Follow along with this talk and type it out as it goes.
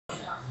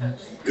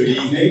Good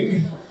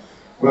evening.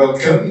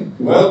 Welcome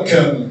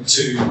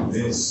to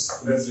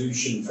this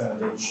Resolution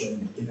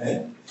Foundation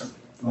event.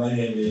 My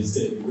name is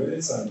David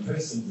Willis. I'm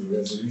president of the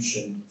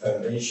Resolution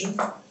Foundation,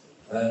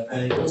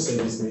 and it also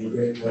gives me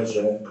great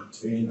pleasure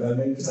to be in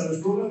Birmingham because I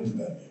was brought up in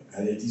Birmingham,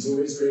 and it is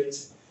always great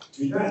to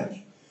be back.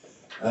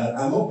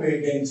 And what we're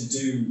going to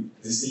do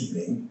this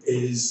evening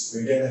is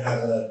we're going to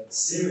have a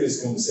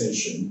serious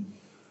conversation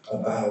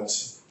about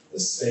the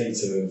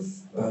state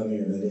of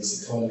Birmingham and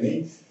its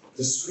economy.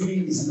 The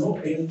screen is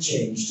not going to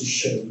change to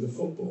show the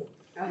football.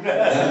 And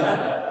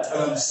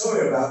I'm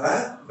sorry about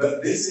that,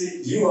 but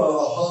you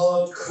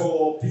are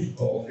hardcore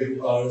people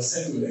who are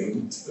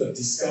assembling to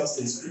discuss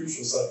this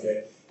crucial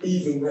subject,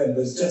 even when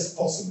there's just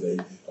possibly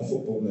a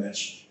football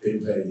match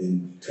being played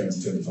in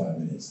 20-25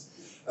 minutes.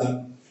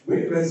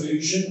 We at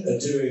Resolution are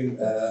doing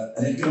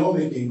an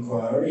economic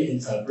inquiry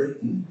into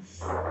Britain,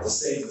 the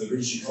state of the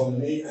British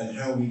economy, and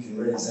how we can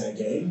raise our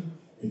game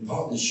in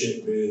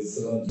partnership with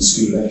the London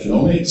School of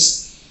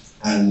Economics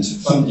and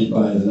funded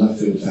by the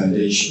Nuffield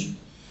Foundation.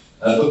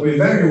 But we're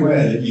very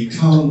aware that you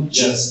can't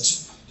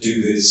just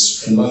do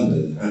this from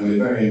London, and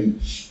we're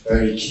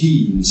very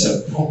keen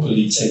to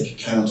properly take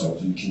account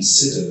of and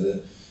consider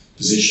the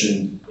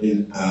position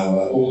in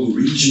all the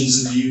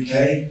regions of the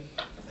UK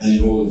and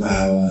in all of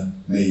our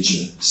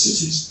major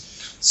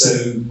cities. So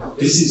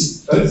this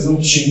is both an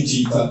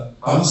opportunity for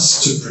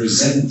us to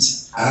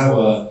present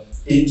our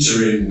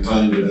interim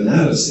kind of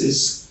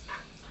analysis,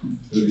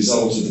 the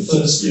result of the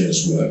first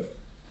year's work.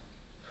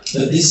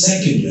 But this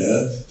second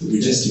year that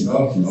we're just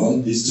embarking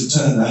on is to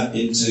turn that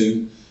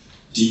into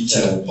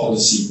detailed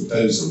policy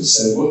proposals.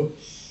 So what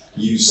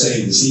you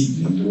say this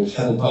evening will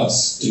help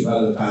us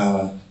develop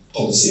our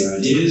policy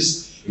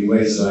ideas in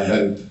ways that I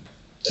hope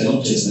are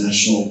not just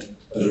national,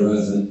 but are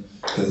relevant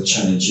for the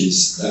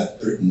challenges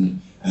that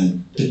Britain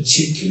and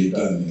particularly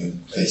Birmingham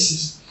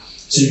faces.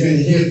 So you're going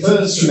to hear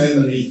first from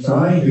Emily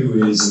Fry,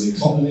 who is an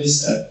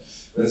economist at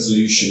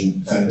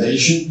Resolution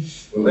Foundation.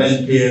 We'll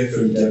then hear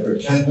from Deborah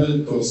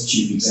Cadman, of course,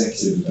 Chief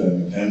Executive of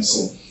Birmingham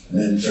Council, and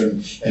then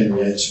from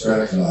Henriette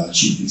Brackelaar,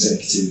 Chief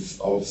Executive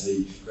of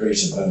the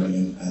Greater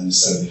Birmingham and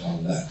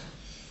Solihull Lab.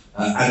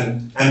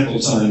 And ample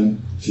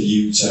time for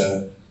you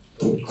to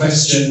put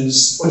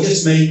questions or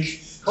just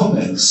make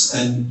comments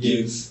and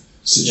give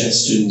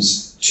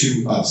suggestions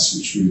to us,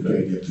 which we would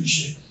greatly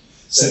appreciate.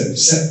 So,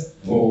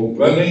 set the ball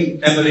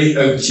rolling. Emily,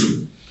 over to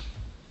you.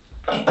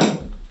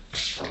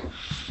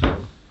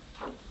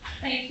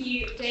 Thank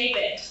you,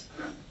 David.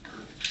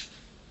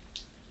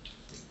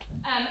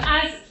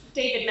 As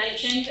David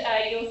mentioned,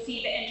 you'll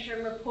see the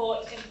interim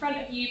report in front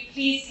of you.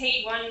 Please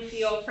take one for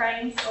your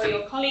friends or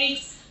your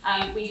colleagues.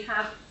 We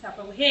have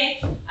several here.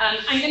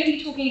 I'm going to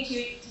be talking to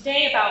you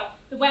today about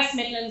the West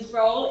Midlands'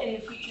 role in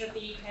the future of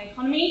the UK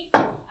economy.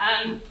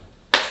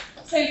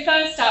 So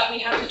first up, we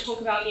have to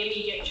talk about the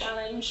immediate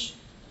challenge.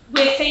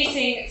 We're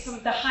facing some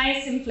of the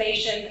highest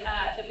inflation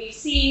that we've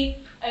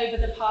seen over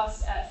the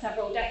past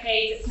several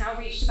decades. It's now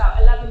reached about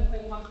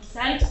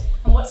 11.1%.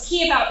 And what's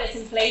key about this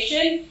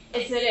inflation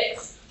is that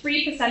it's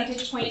 3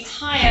 percentage points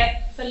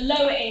higher for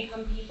lower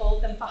income people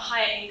than for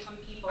higher income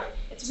people.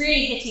 It's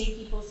really hitting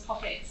people's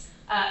pockets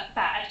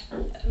bad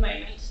at the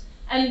moment.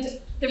 And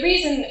the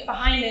reason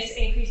behind this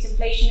increased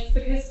inflation is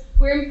because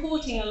we're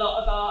importing a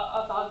lot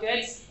of our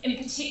goods, in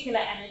particular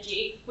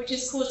energy, which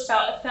has caused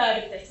about a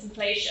third of this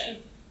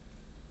inflation.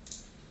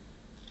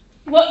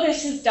 What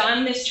this has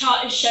done, this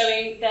chart is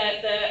showing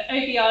the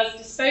OBR's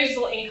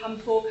disposable income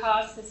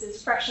forecast. This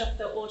is fresh off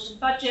the autumn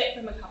budget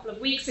from a couple of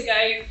weeks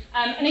ago.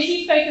 And if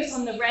you focus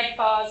on the red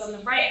bars on the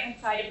right-hand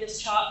side of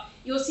this chart,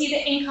 you'll see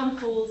the income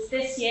falls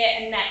this year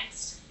and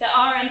next that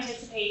are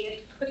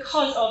anticipated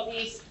because of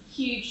these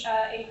huge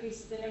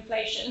increases in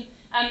inflation.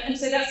 And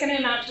so that's going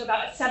to amount to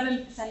about a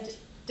 7%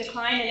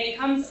 decline in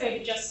incomes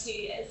over just 2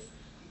 years.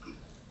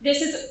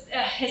 This is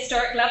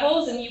historic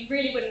levels, and you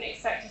really wouldn't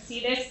expect to see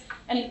this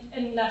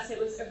unless it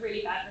was a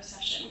really bad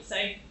recession. So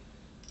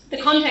the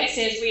context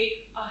is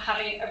we are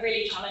having a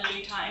really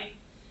challenging time.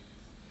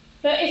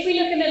 But if we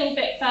look a little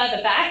bit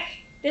further back,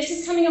 this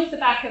is coming off the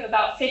back of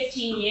about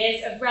 15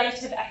 years of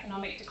relative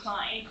economic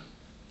decline.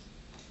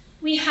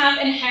 We have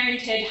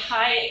inherited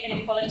high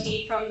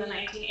inequality from the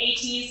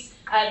 1980s.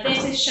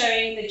 This is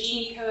showing the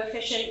Gini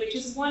coefficient, which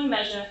is one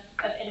measure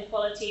of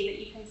inequality that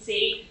you can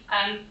see.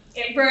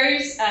 It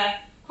rose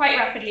quite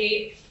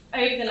rapidly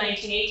over the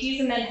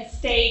 1980s and then has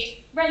stayed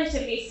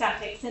relatively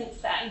static since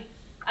then.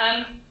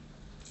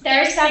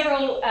 There are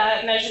several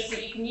measures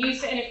that you can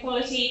use for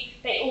inequality.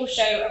 They all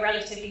show a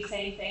relatively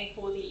same thing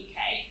for the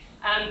UK.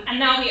 And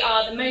now we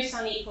are the most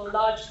unequal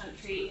large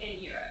country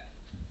in Europe.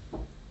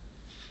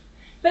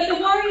 But the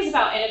worries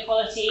about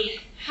inequality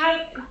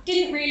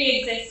didn't really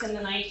exist in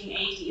the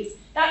 1980s.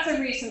 That's a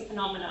recent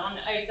phenomenon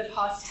over the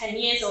past 10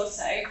 years or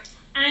so.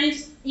 And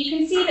you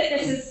can see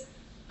that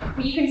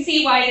you can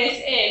see why this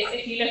is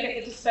if you look at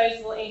the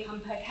disposable income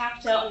per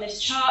capita on this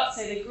chart,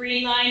 so the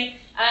green line,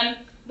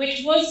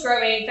 which was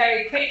growing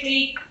very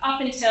quickly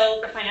up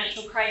until the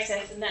financial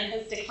crisis and then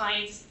has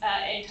declined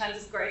in terms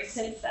of growth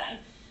since then.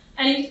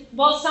 And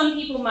while some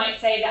people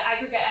might say that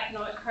aggregate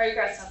economic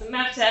progress doesn't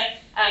matter,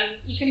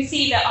 you can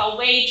see that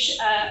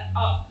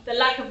the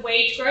lack of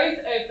wage growth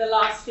over the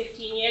last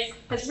 15 years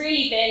has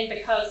really been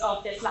because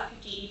of this lack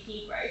of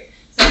GDP growth.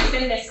 So it's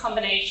been this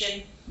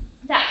combination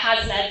that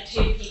has led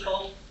to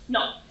people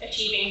not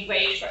achieving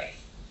wage growth.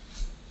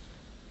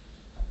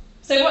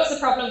 So what's the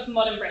problem for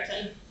modern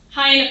Britain?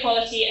 High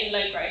inequality and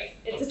low growth.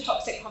 It's a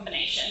toxic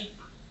combination.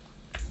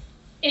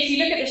 If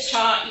you look at this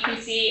chart, you can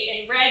see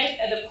in red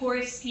are the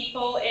poorest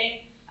people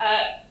in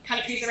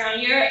countries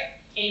around Europe,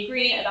 in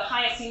green are the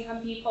highest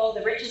income people,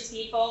 the richest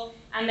people,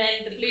 and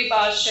then the blue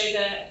bars show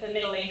the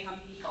middle income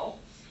people.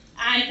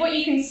 And what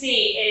you can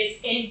see is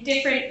in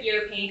different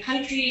European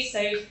countries,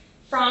 so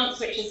France,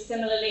 which is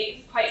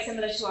quite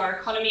similar to our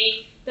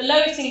economy, the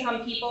lowest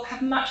income people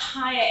have much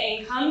higher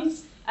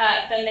incomes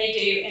than they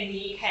do in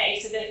the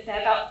UK, so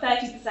they're about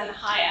 30%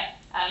 higher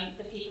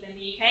than people in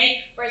the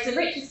UK, whereas the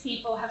richest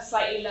people have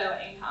slightly lower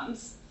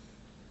incomes.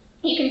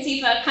 You can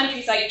see for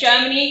countries like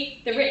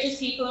Germany, the richest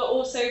people are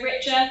also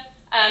richer,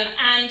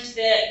 and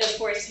the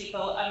poorest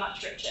people are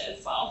much richer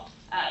as well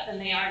than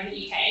they are in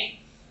the UK.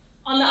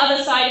 On the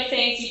other side of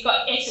things, you've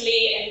got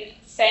Italy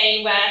and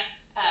Spain, where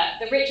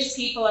the richest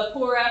people are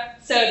poorer,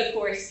 so are the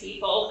poorest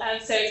people.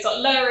 So it's got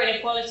lower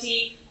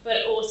inequality,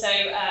 but also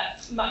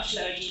much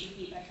lower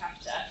GDP per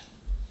capita.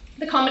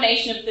 The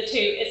combination of the two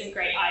isn't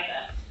great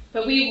either,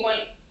 but we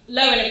want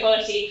low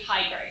inequality,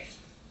 high growth.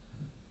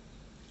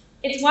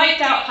 It's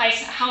wiped out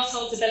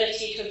households'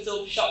 ability to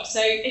absorb shocks.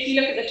 So if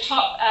you look at the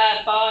top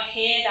bar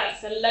here,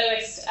 that's the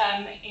lowest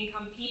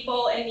income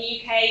people in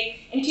the UK.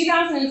 In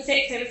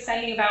 2006, they were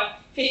spending about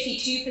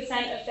 52%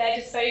 of their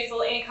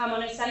disposable income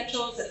on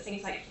essentials, that's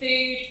things like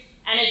food,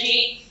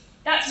 energy.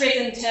 That's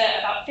risen to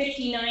about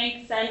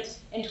 59%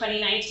 in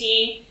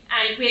 2019,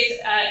 and with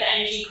the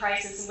energy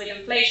crisis and with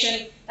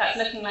inflation, that's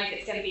looking like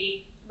it's going to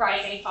be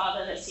rising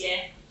farther this year.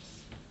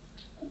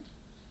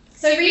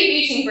 So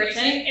rebooting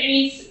Britain, it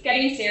means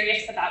getting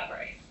serious about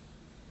growth.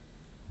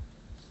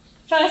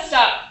 First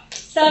up,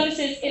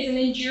 services is an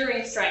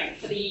enduring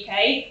strength for the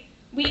UK.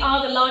 We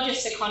are the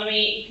largest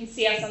economy. You can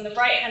see us on the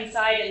right-hand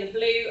side in the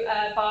blue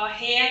bar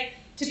here,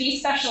 to be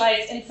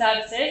specialised in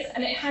services,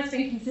 and it has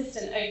been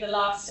consistent over the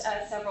last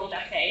several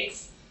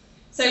decades.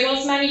 So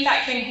whilst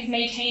manufacturing has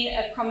maintained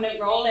a prominent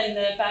role in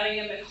the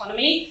Birmingham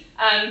economy,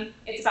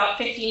 it's about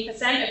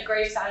 15% of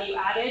gross value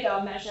added,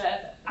 our measure of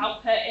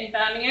output in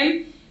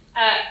Birmingham.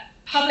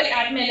 Public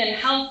admin and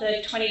health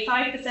are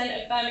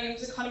 25% of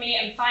Birmingham's economy,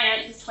 and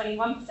finance is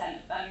 21%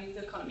 of Birmingham's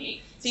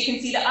economy. So you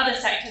can see that other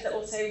sectors are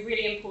also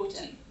really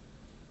important.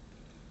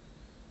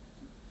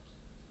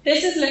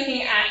 This is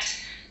looking at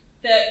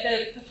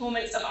the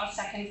performance of our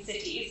second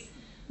cities.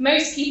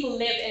 Most people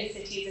live in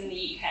cities in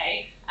the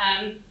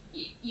UK.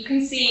 You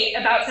can see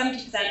about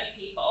 70% of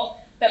people,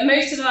 but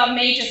most of our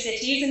major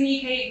cities in the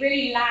UK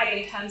really lag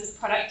in terms of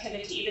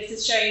productivity. This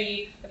is showing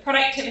you the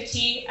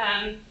productivity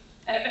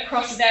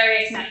across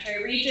various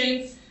metro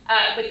regions,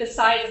 with the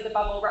size of the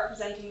bubble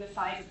representing the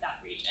size of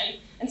that region.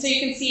 And so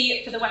you can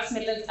see for the West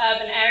Midlands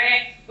urban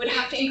area, would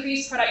have to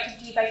increase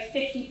productivity by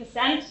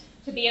 50%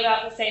 to be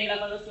about the same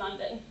level as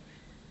London.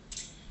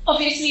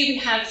 Obviously, we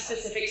have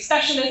specific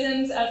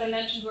specialisms. As I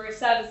mentioned, we're a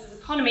services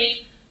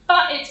economy,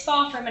 but it's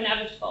far from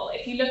inevitable.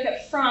 If you look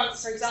at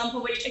France, for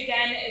example, which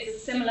again is a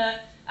similar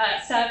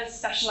service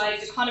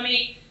specialized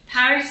economy,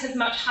 Paris has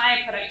much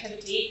higher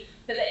productivity,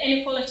 but the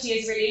inequality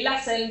is really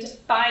lessened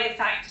by the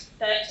fact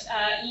that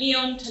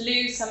Lyon,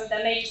 Toulouse, some of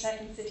their major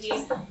second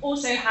cities,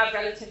 also have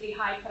relatively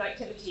high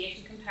productivity if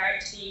you compare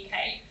it to the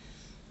UK.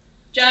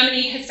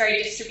 Germany has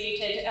very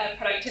distributed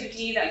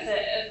productivity.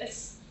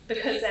 That's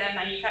because they're a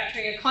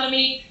manufacturing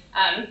economy.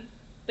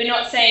 We're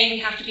not saying we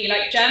have to be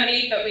like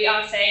Germany, but we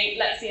are saying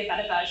let's be a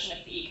better version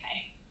of the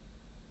UK.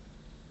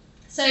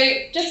 So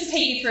just to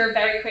take you through a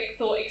very quick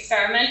thought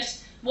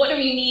experiment, what do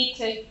we need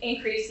to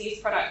increase these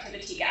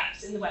productivity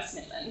gaps in the West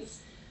Midlands?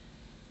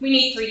 We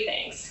need three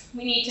things.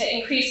 We need to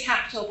increase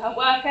capital per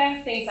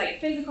worker, things like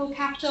physical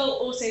capital,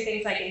 also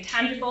things like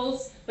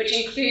intangibles, which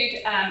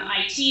include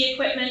IT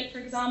equipment, for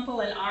example,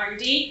 and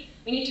R&D.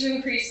 We need to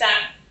increase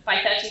that by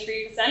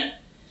 33%.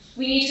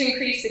 We need to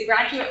increase the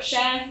graduate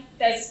share.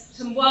 There's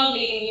some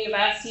world-leading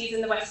universities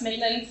in the West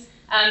Midlands,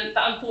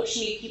 but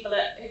unfortunately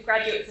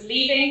graduates are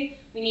leaving.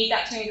 We need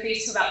that to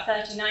increase to about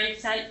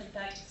 39%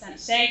 from 30%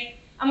 today.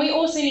 And we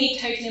also need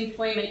total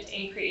employment to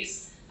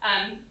increase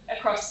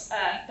across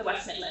the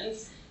West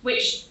Midlands,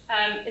 which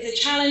is a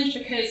challenge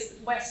because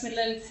West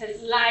Midlands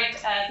has lagged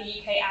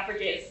the UK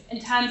averages in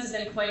terms of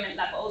employment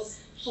levels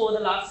for the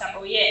last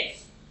several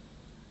years.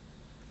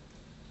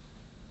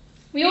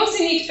 We also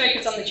need to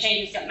focus on the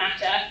changes that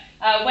matter.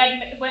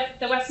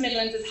 The West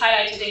Midlands is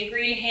highlighted in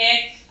green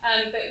here,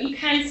 but you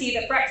can see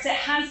that Brexit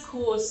has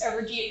caused a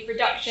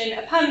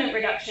permanent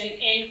reduction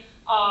in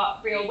our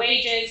real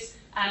wages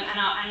and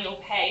our annual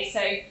pay.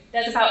 So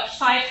there's about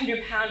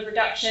 £500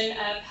 reduction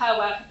per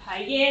worker per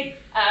year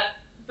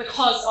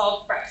because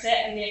of Brexit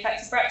and the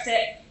effects of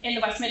Brexit in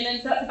the West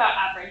Midlands. That's about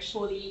average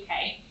for the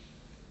UK.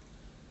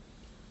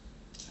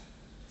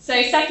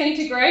 So second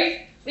to growth,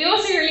 We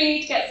also really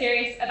need to get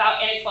serious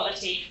about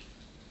inequality.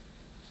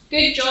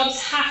 Good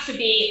jobs have to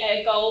be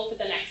a goal for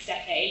the next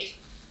decade.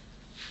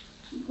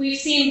 We've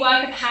seen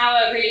worker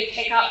power really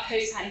pick up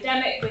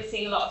post-pandemic. We're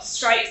seeing a lot of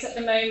strikes at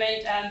the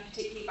moment,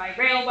 particularly by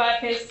rail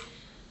workers.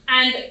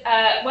 And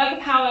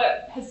worker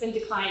power has been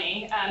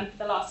declining for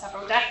the last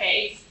several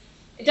decades.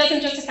 It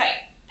doesn't just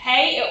affect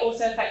pay, it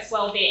also affects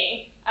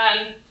well-being.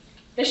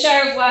 The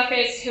share of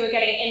workers who are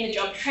getting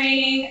in-the-job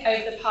training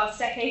over the past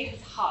decade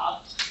has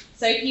halved.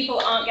 So people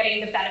aren't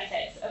getting the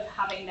benefits of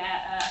having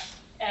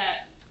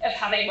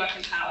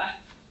working power.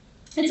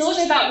 It's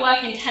also about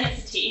work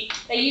intensity.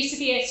 There used to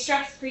be a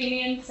stress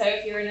premium, so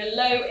if you're in a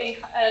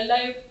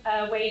low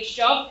wage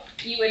job,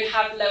 you would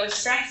have lower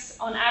stress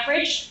on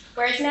average,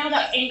 whereas now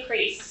that's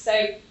increased.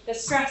 So the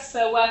stress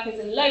for workers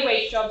in low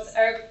wage jobs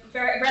are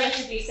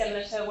relatively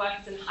similar to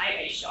workers in high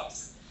wage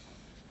jobs.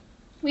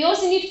 We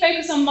also need to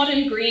focus on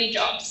modern green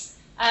jobs.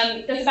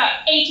 There's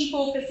about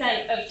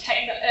 84% of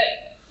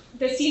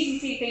the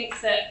CCC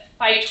thinks that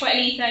by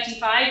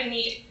 2035 we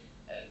need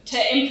to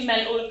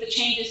implement all of the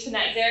changes to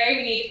net zero.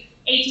 We need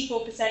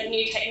 84%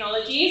 new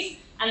technologies,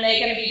 and they're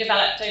going to be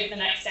developed over the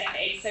next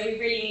decade. So we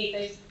really need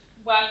those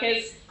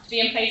workers to be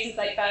in places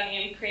like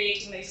Birmingham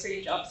creating those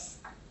green jobs.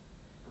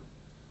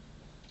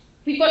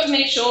 We've got to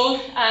make sure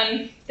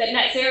that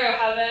net zero,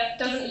 however,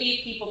 doesn't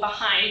leave people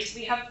behind.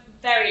 We have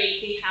very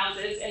leaky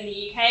houses in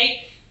the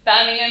UK.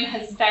 Birmingham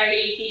has very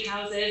leaky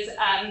houses,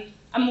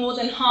 and more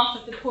than half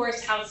of the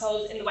poorest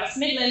households in the West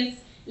Midlands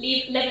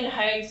live in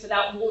homes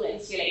without wall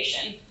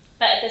insulation.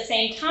 But at the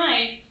same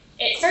time,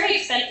 it's very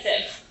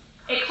expensive.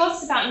 It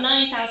costs about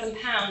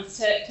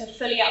 £9,000 to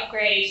fully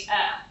upgrade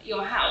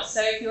your house.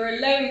 So if you're a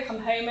low-income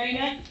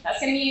homeowner, that's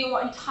going to be your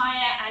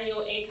entire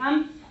annual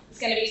income is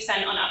going to be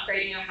spent on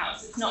upgrading your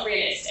house. It's not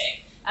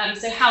realistic.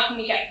 So how can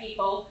we get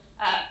people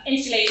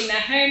insulating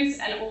their homes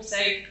and also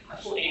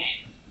affording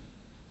it?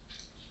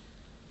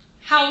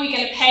 How are we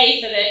going to pay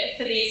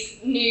for these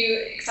new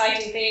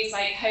exciting things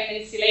like home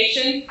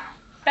insulation?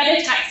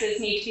 Better taxes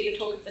need to be the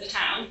talk of the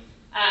town.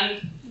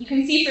 You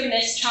can see from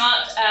this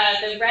chart,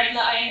 the red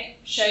line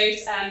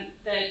shows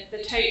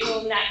the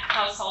total net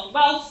household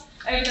wealth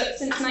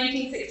since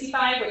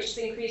 1965, which has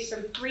increased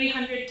from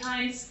 300% of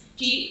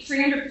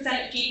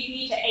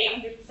GDP to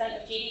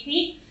 800% of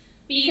GDP.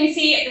 But you can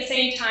see at the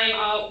same time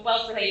our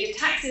wealth-related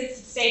taxes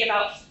have stayed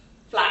about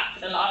flat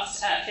for the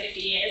last 50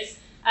 years.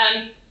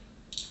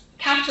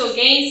 Capital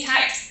gains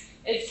tax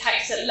is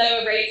taxed at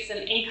lower rates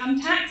than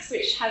income tax,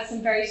 which has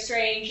some very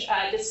strange,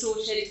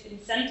 distorted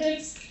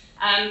incentives.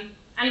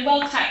 And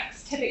wealth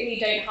tax typically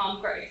don't harm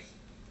growth.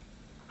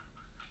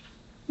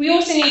 We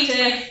also need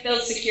to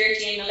build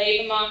security in the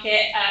labour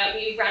market.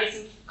 We ran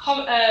some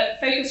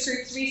focus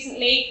groups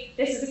recently.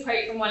 This is a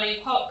quote from one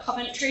in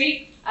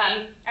Coventry.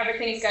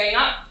 Everything's going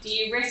up. Do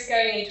you risk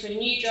going into a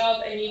new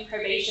job, a new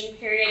probation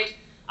period?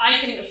 I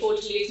couldn't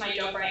afford to lose my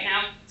job right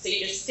now, so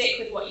you just stick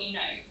with what you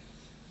know.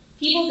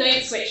 People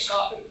don't switch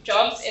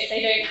jobs if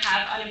they don't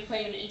have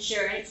unemployment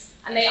insurance,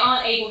 and they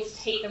aren't able to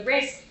take the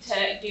risk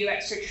to do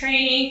extra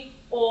training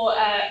or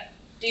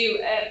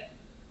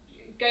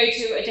go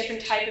to a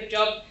different type of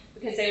job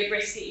because they would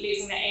risk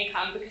losing their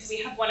income, because we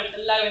have one of the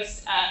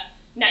lowest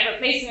net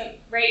replacement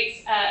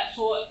rates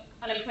for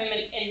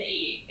unemployment in the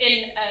EU,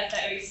 in the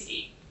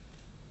OECD.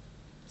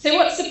 So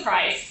what's the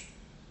prize?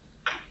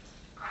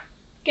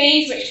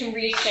 Gains which can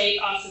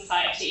reshape our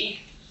society.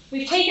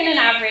 We've taken an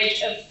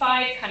average of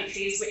 5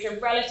 countries which are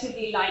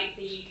relatively like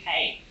the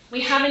UK. We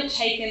haven't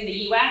taken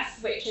the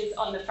US, which is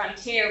on the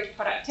frontier of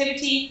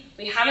productivity.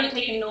 We haven't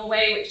taken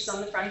Norway, which is on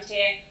the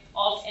frontier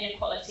of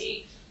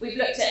inequality. We've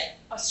looked at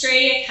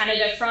Australia,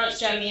 Canada, France,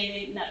 Germany, and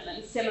the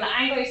Netherlands, similar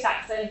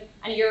Anglo-Saxon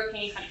and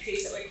European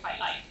countries that we're quite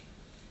like.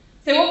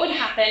 So what would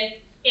happen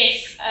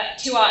if,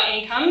 to our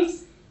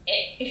incomes,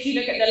 if you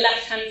look at the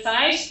left-hand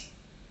side,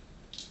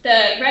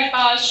 the red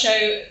bars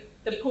show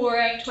the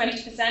poorer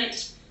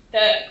 20%,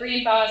 the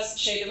green bars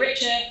show the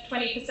richer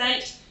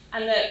 20%,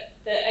 and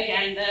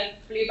again, the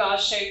blue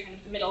bars show kind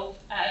of the middle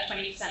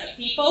 20% of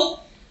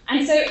people.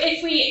 And so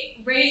if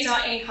we raised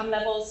our income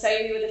levels so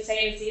we were the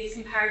same as these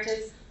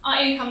comparators, our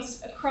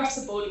incomes across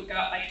the board would go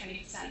up by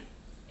 20%.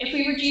 If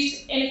we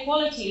reduced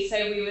inequality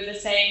so we were the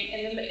same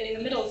in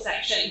the middle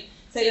section,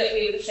 so that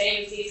we were the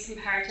same as these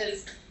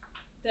comparators,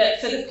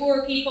 for the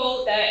poorer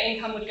people, their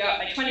income would go up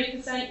by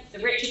 20%, the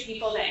richer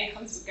people, their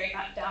incomes would go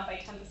down by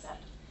 10%.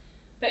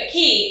 But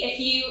key, if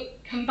you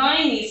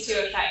combine these two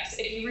effects,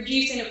 if you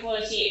reduce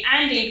inequality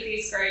and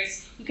increase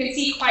growth, you can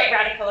see quite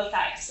radical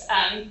effects.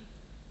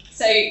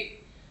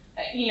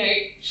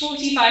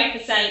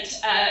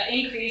 45%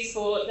 increase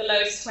for the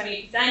lowest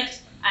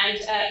 20%, and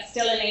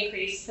still an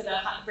increase for the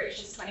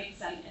richest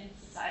 20% in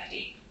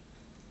society.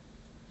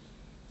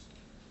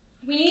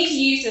 We need to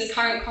use this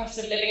current cost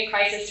of living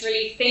crisis to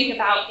really think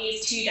about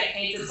these 2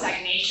 decades of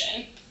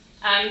stagnation.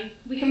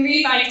 We can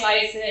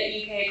revitalise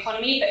the UK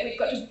economy, but we've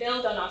got to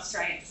build on our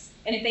strengths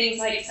in things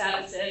like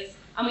services,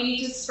 and we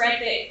need to spread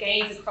the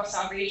gains across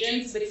our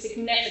regions with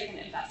significant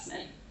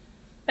investment.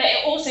 But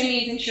it also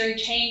means ensuring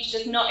change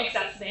does not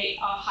exacerbate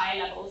our high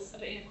levels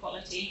of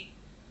inequality.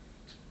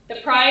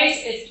 The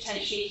prize is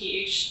potentially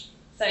huge,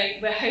 so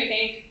we're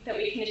hoping that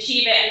we can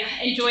achieve it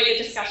and enjoy the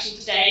discussion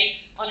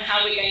today on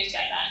how we're going to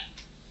get there.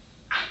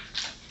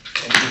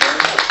 Thank you very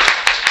much.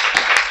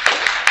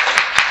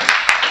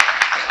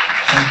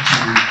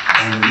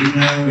 Thank you,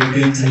 Now we're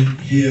going to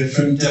hear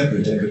from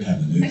Deborah. Deborah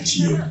Cameron, over to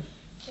you.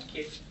 Thank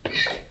you.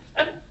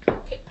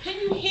 Can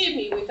you hear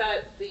me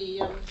without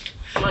the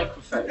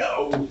microphone?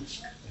 No.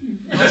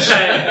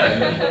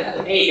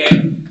 There you go.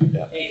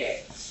 There you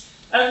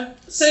go.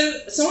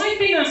 So I've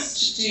been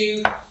asked to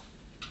do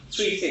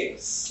 3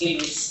 things in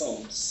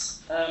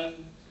response.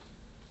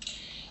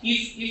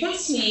 You've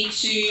asked me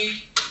to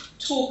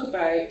talk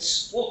about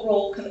what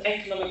role can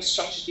economic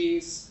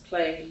strategies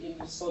play in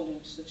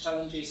responding to the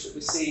challenges that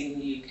we're seeing in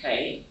the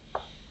UK.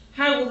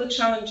 How will the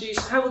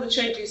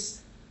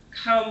changes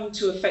come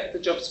to affect the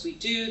jobs we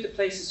do, the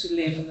places we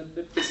live and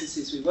the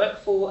businesses we work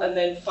for, and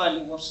then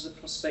finally what are the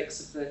prospects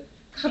of the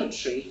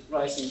country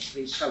rising to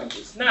these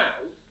challenges.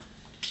 Now,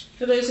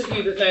 for those of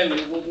you that know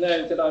me will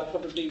know that I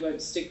probably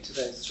won't stick to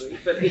those 3,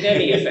 but in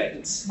any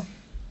event,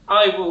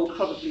 I will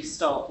probably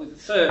start with the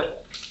third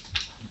one,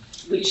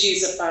 which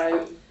is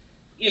about,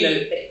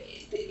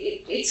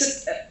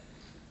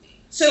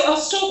 so I'll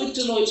start with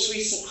Deloitte's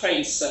recent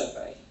Cranes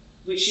survey,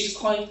 which is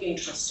quite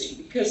interesting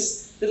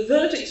because the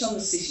verdict on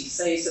the city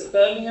says that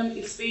Birmingham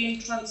is being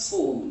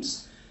transformed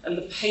and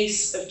the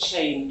pace of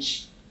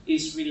change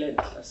is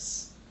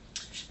relentless.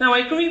 Now, I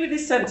agree with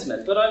this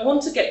sentiment, but I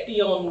want to get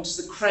beyond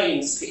the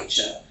Cranes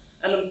picture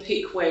and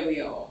unpick where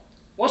we are.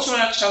 What are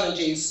our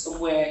challenges and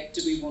where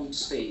do we want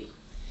to be?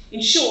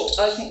 In short,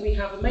 I think we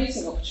have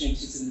amazing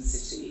opportunities in the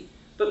city,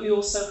 but we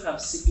also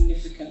have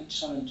significant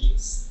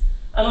challenges.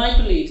 And I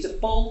believe that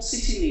bold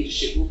city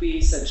leadership will be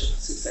essential for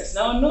success.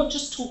 Now, I'm not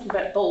just talking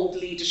about bold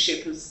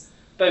leadership as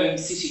Birmingham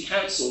City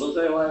Council,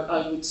 although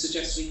I would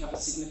suggest we have a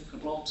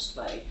significant role to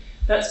play.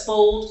 That's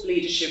bold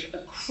leadership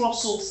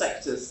across all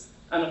sectors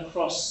and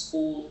across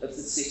all of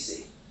the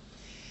city.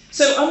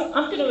 So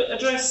I'm going to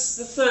address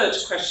the third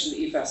question that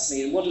you've asked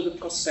me, and what are the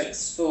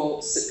prospects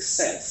for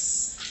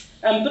success,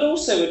 but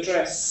also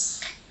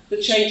address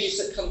the changes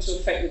that come to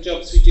affect the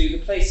jobs we do, the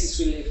places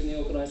we live and the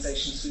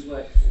organisations we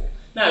work for.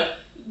 Now,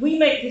 we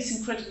make this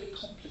incredibly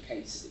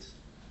complicated,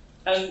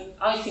 and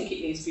I think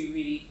it needs to be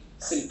really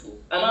simple.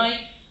 And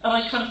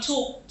I kind of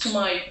talk to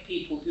my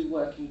people who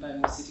work in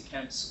Birmingham City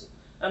Council,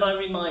 and I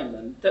remind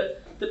them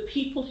that the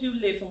people who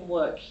live and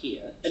work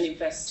here and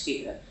invest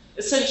here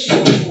essentially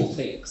want 4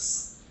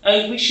 things.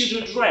 And we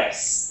should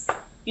address,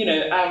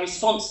 our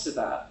response to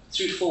that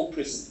through 4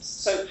 prisms.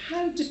 So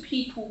how do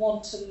people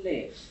want to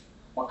live?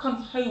 What kind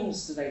of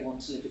homes do they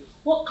want to live in?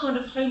 What kind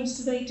of homes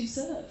do they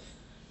deserve?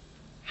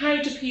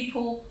 How do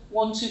people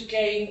want to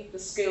gain the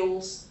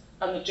skills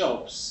and the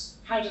jobs?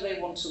 How do they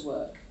want to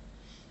work?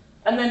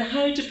 And then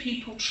how do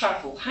people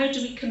travel? How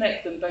do we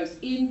connect them both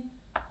in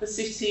the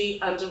city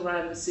and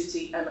around the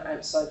city and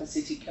outside the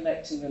city,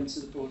 connecting them to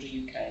the broader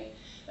UK?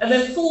 And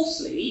then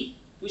fourthly,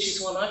 which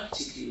is one I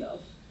particularly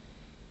love,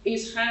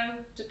 is how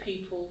do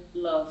people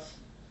love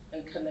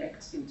and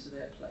connect into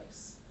their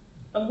place?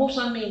 And what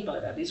I mean by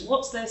that is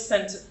what's their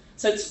sense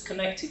of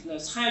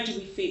connectedness? How do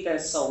we feed their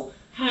soul?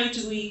 How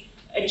do we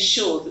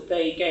ensure that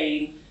they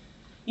gain,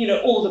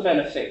 all the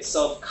benefits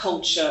of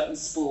culture and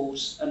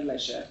sport and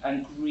leisure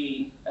and a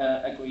green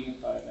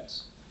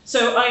environment?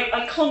 So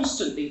I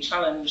constantly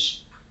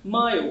challenge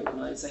my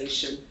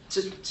organisation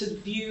to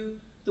view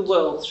the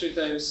world through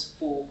those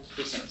 4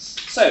 prisms.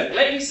 So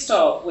let me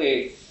start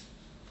with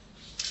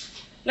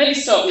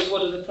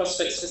what are the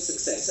prospects for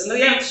success, and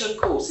the answer, of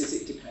course, is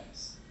it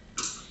depends.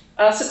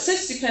 Our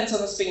success depends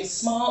on us being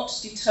smart,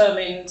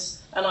 determined,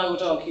 and I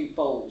would argue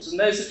bold. And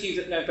those of you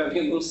that know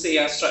Birmingham will see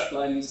our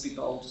strapline is be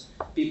bold,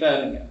 be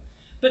Birmingham.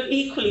 But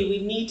equally, we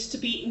need to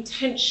be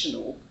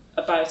intentional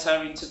about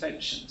our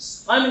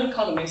interventions. I'm an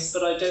economist,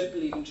 but I don't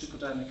believe in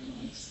trickle-down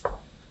economics.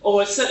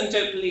 Or I certainly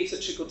don't believe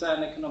that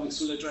trickle-down economics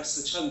will address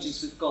the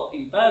challenges we've got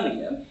in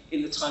Birmingham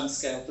in the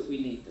timescale that we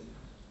need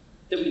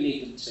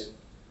them to.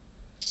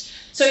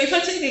 So if I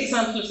take the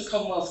example of the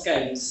Commonwealth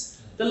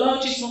Games, the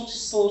largest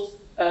multi-sport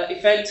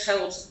event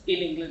held in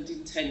England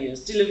in 10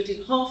 years, delivered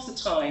in half the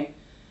time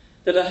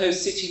that a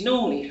host city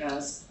normally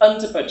has,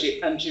 under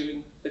budget and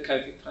during the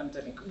COVID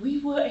pandemic. We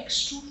were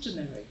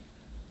extraordinary.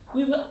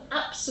 We were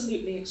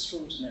absolutely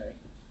extraordinary.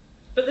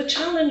 But the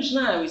challenge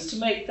now is to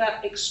make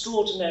that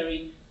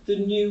extraordinary the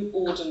new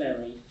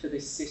ordinary for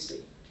this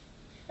city.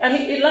 And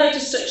it allowed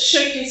us to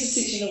showcase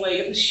the city in a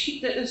way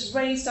that has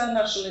raised our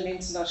national and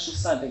international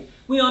standing.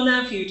 We are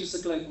now viewed as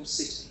a global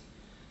city.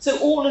 So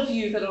all of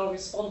you that are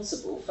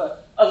responsible for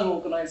other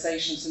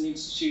organisations and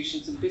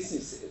institutions and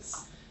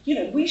businesses,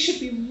 we should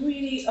be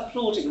really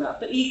applauding that,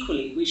 but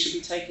equally we should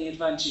be taking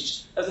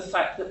advantage of the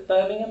fact that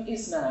Birmingham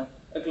is now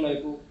a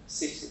global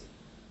city.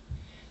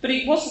 But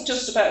it wasn't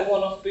just about a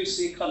one-off boost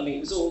to the economy,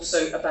 it was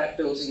also about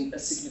building a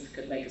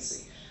significant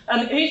legacy.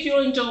 And if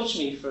you'll indulge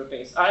me for a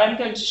bit, I am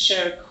going to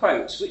share a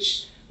quote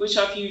which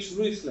I've used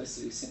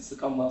ruthlessly since the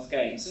Commonwealth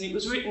Games, and it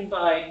was written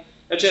by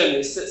a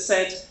journalist that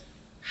said,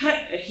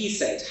 he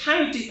said,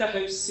 "How did the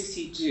host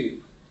city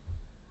do?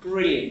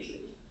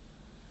 Brilliantly.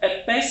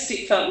 At best,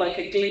 it felt like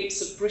a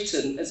glimpse of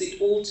Britain as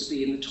it ought to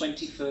be in the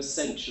 21st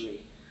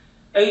century.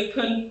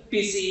 Open,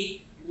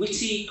 busy,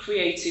 witty,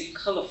 creative,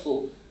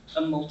 colourful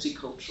and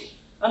multicultural.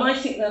 And I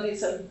think that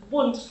is a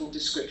wonderful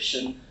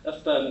description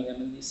of Birmingham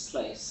and this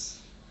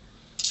place.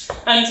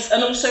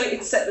 And also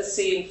it set the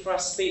scene for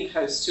us being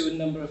host to a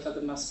number of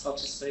other mass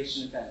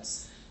participation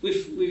events.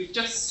 We've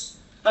just,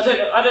 I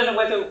don't know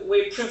whether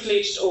we're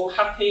privileged or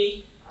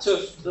happy to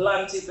have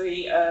landed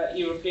the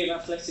European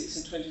Athletics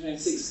in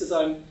 2026, because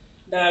I'm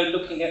now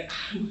looking at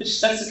how much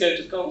that's going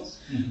to cost.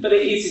 But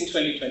it is in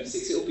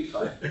 2026, it'll be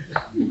fine.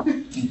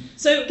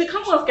 So the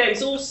Commonwealth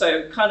Games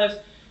also kind of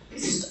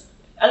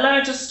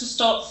allowed us to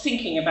start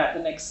thinking about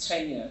the next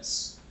 10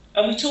 years.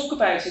 And we talk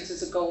about it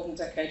as a golden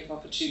decade of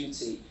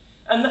opportunity.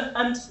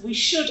 And we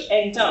should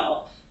end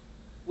up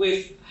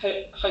with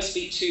High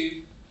Speed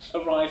 2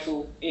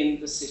 arrival in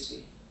the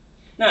city.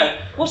 Now,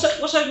 what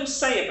I will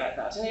say about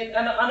that,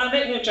 and I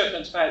make no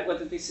judgment about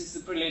whether this is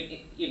the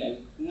brilliant,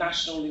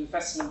 national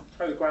investment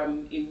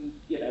programme in,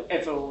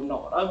 ever or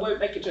not. I won't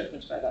make a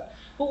judgment about that.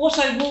 But what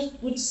I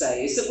would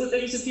say is that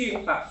there is a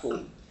viewing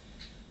platform.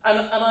 And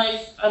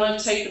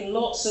I've taken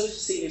lots of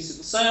senior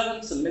civil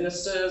servants and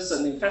ministers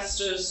and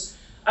investors,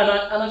 and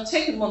I've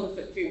taken them on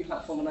the viewing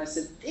platform, and I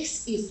said,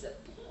 this is the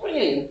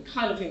brilliant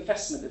kind of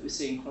investment that we're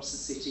seeing across the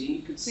city. And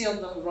you can see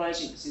on the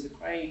horizon, you can see the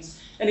cranes,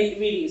 and it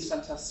really is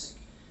fantastic.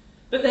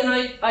 But then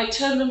I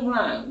turn them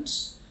round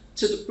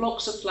to the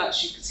blocks of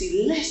flats you can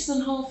see less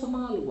than half a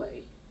mile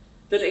away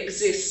that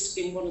exist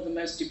in one of the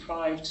most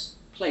deprived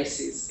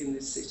places in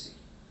this city.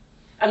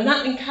 And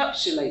that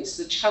encapsulates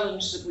the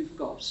challenge that we've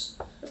got.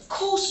 Of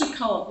course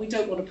we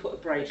don't want to put a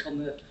brake on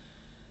the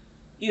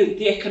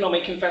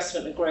economic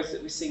investment and growth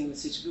that we're seeing in the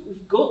city, but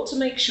we've got to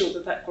make sure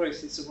that that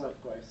growth is the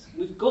right growth.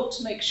 We've got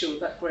to make sure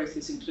that growth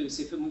is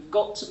inclusive, and we've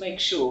got to make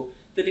sure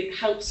that it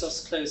helps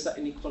us close that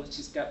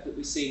inequalities gap that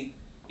we're seeing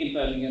in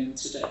Birmingham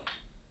today.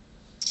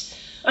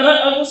 And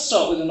I will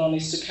start with an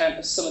honest account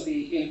of some of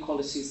the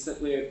inequalities that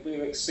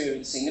we're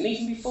experiencing. And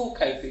even before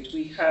COVID,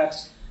 we had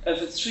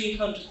over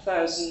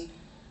 300,000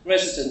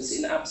 residents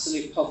in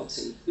absolute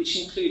poverty,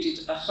 which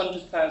included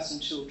 100,000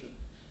 children.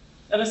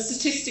 And a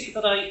statistic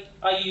that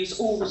I use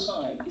all the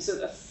time is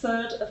that a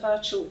third of our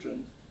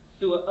children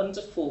who are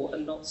under 4 are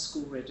not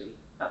school ready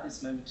at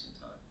this moment in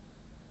time.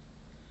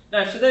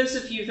 Now, for those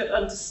of you that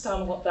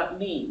understand what that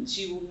means,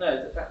 you will know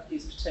that that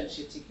is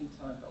potentially a ticking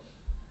time bomb.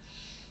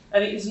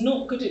 And it is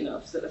not good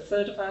enough that a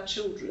third of our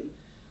children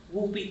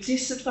will be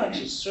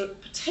disadvantaged,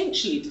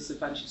 potentially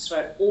disadvantaged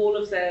throughout all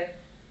of their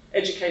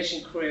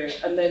education career,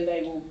 and then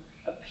they will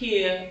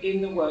appear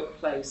in the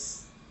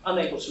workplace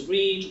unable to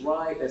read,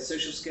 write, their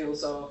social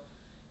skills are,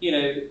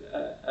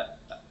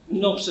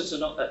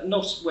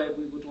 not where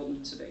we would want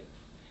them to be.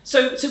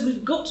 So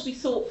we've got to be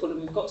thoughtful, and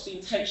we've got to be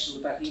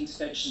intentional about the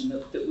intervention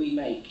that we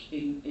make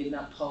in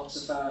that part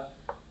of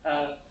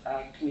our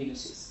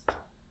communities.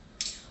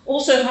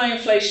 Also, high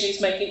inflation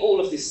is making all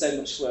of this so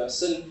much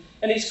worse, and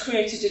it's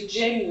created a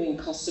genuine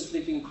cost of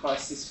living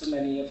crisis for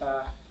many of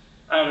our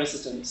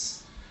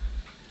residents.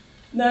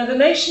 Now, the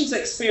nation's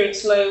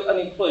experienced low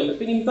unemployment,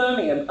 but in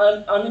Birmingham,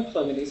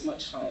 unemployment is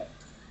much higher.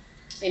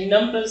 The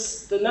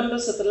numbers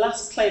of the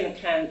last claim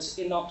account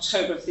in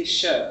October of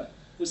this year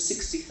was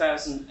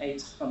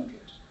 60,800.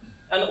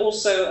 And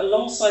also,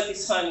 alongside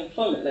this high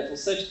unemployment level,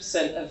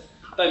 30% of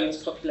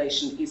Birmingham's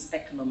population is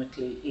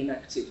economically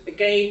inactive.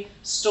 Again,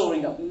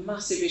 storing up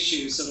massive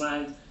issues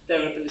around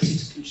their ability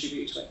to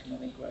contribute to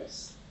economic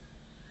growth.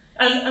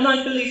 And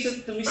I believe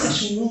that the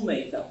recession will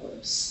make that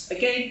worse.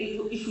 Again,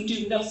 if we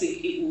do nothing,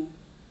 it will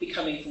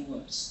become even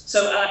worse.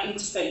 So our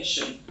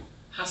intervention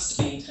has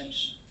to be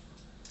intentional.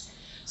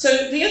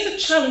 So the other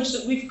challenge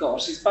that we've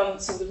got is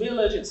balancing the real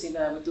urgency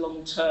now with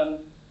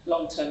long-term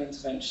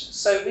intervention.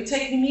 So we're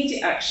taking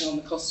immediate action on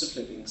the cost of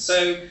living.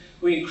 So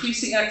we're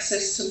increasing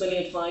access to money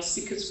advice,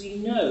 because we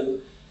know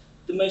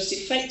the most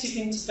effective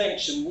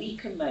intervention we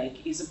can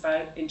make is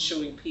about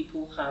ensuring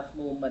people have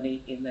more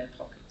money in their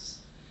pockets.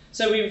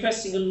 So we're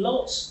investing a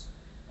lot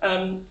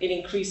in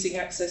increasing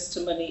access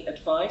to money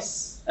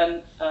advice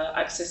and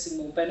accessing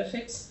more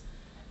benefits.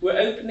 We're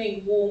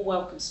opening warm,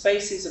 welcome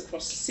spaces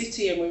across the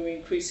city, and we're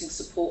increasing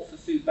support for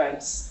food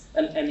banks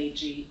and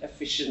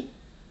energy-efficient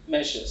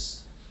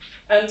measures.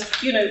 And,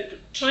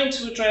 trying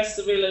to address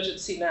the real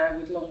urgency now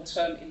with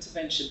long-term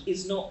intervention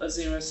is not a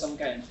zero-sum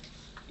game.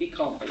 It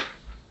can't be.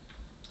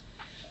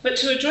 But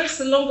to address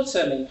the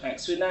longer-term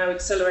impacts, we're now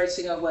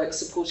accelerating our work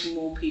supporting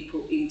more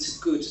people into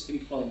good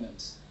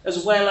employment,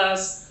 as well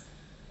as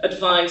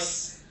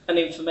advice and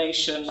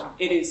information.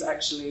 It is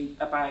actually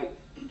about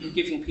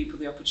giving people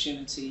the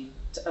opportunity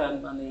to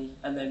earn money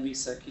and then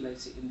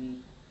recirculate it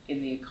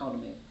in the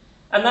economy.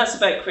 And that's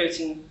about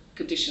creating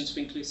conditions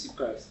for inclusive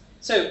growth.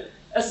 So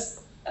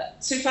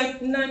if I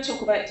now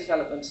talk about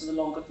development in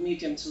the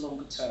medium to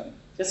longer term,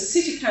 as a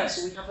city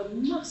council, we have a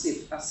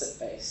massive asset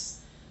base,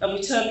 and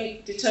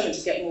we're determined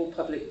to get more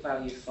public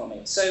value from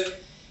it. So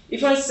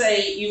if I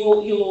say,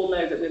 you'll all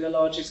know that we're the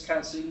largest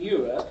council in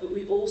Europe, but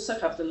we also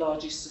have the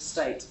largest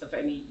estate of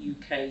any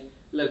UK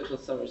local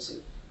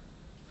authority.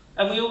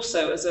 And we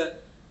also, as a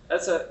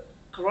as a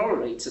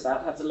corollary to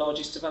that, have the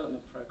largest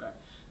development programme.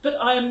 But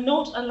I am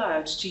not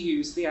allowed to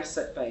use the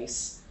asset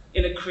base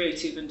in a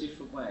creative and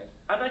different way.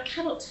 And I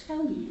cannot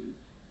tell you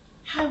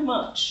how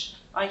much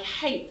I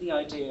hate the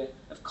idea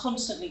of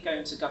constantly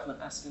going to government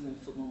asking them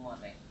for more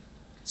money.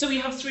 So we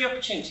have three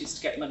opportunities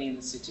to get money in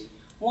the city.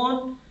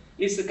 One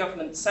is the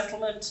government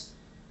settlement.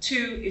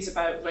 Two is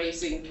about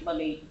raising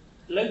money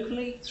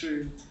locally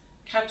through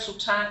council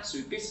tax,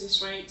 through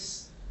business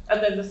rates.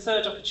 And then the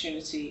third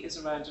opportunity is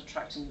around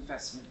attracting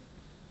investment,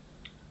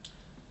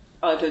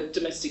 either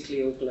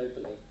domestically or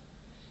globally.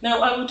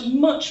 Now, I would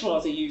much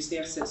rather use the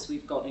assets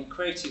we've got in a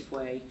creative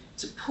way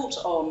to put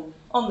on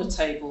the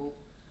table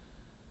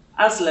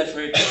as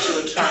leverage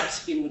to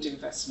attract inward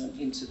investment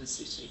into the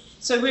city.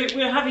 So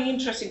we're having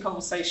interesting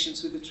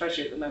conversations with the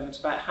Treasury at the moment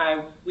about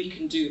how we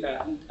can do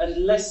that and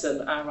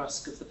lessen our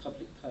ask of the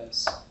public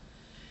purse.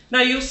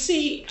 Now you'll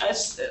see,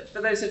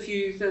 for those of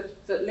you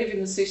that live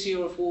in the city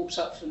or have walked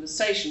up from the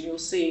station, you'll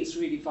see it's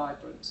really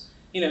vibrant.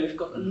 You know, we've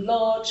got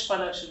large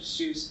financial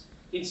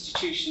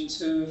institutions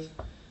who have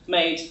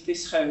made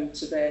this home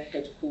to their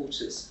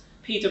headquarters.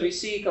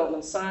 PwC,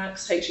 Goldman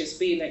Sachs,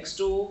 HSB next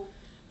door,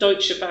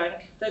 Deutsche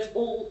Bank, they've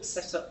all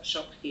set up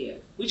shop here,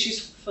 which is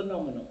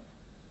phenomenal.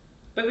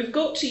 But we've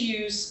got to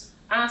use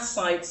our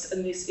sites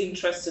and this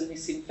interest and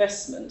this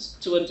investment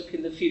to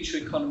underpin the future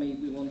economy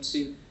we want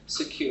to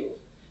secure.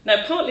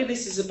 Now, partly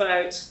this is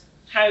about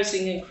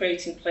housing and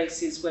creating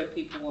places where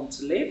people want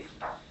to live.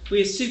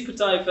 We are super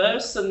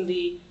diverse, and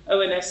the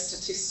ONS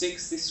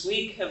statistics this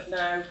week have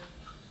now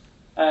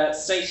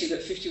stated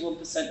that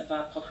 51% of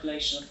our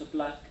population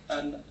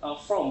are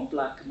from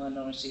black and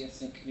minority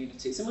ethnic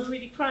communities. And we're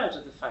really proud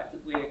of the fact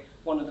that we're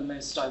one of the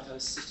most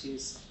diverse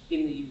cities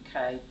in the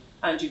UK,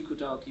 and you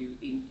could argue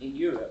in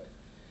Europe.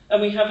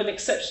 And we have an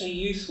exceptionally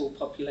youthful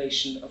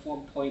population of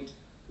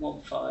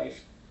 1.15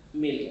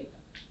 million.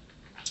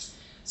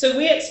 So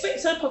we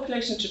expect our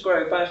population to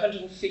grow by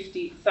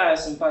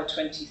 150,000 by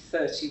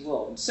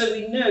 2031. So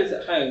we know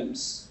that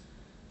homes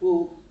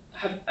will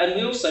have, and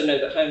we also know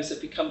that homes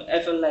have become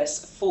ever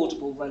less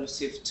affordable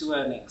relative to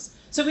earnings.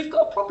 So we've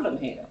got a problem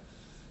here.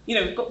 You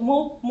know, we've got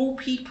more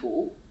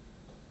people,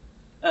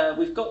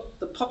 we've got,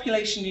 the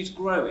population is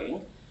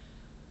growing.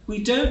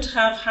 We don't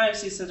have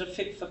houses that are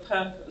fit for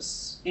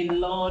purpose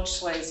in large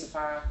swathes of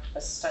our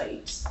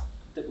estates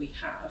that we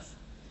have.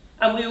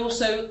 And we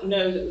also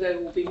know that there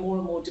will be more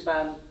and more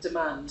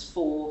demand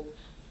for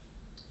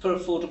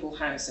affordable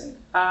housing.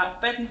 Our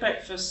bed and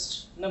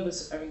breakfast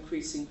numbers are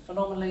increasing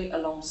phenomenally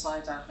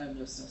alongside our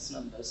homelessness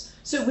numbers.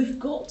 So we've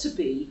got to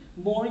be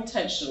more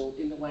intentional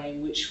in the way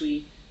in which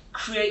we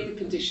create the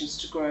conditions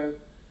to grow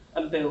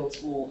and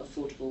build more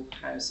affordable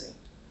housing.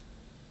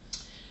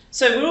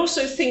 So we're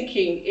also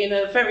thinking in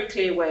a very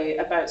clear way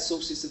about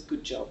sources of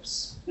good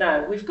jobs.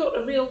 Now, we've got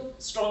a real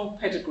strong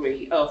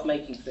pedigree of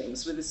making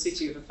things with a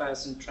city of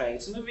 1,000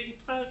 trades, and we're really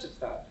proud of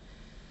that.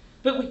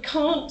 But we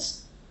can't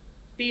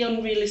be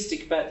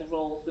unrealistic about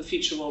the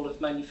future role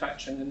of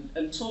manufacturing.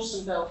 And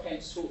Torsten Bell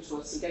came to talk to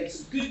us and gave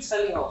some good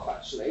telling off,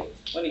 actually,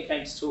 when he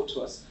came to talk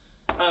to us,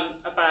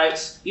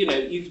 about, you know,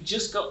 you've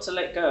just got to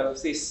let go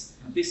of this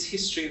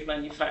history of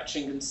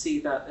manufacturing and see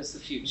that as the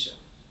future,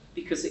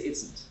 because it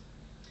isn't.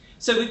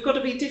 So we've got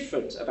to be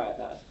different about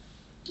that.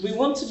 We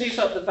want to move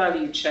up the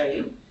value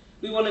chain.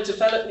 We want to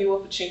develop new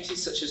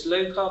opportunities such as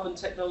low carbon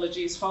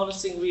technologies,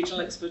 harnessing regional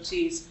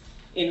expertise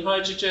in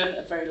hydrogen,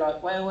 a very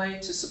light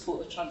railway to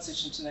support the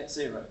transition to net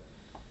zero.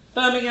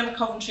 Birmingham,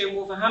 Coventry and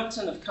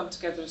Wolverhampton have come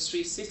together as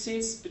three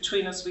cities.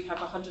 Between us, we have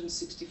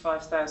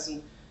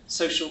 165,000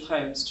 social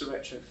homes to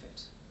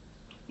retrofit.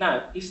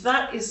 Now, if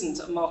that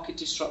isn't a market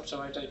disruptor,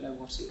 I don't know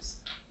what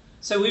is.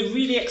 So we're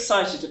really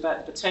excited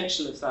about the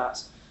potential of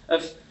that,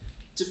 of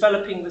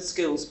developing the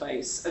skills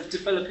base, of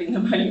developing the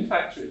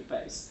manufacturing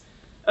base,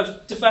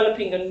 of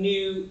developing a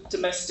new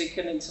domestic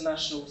and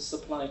international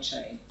supply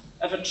chain,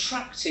 of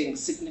attracting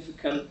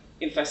significant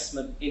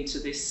investment into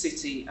this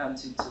city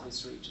and into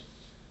this region.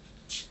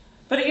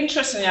 But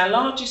interestingly, our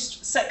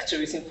largest sector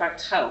is in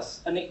fact health,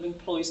 and it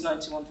employs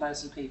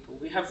 91,000 people.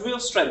 We have real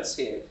strengths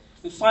here,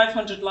 with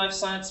 500 life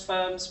science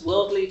firms,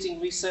 world-leading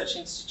research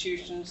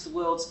institutions, the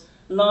world's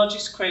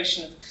largest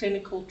creation of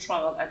clinical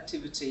trial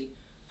activity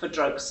for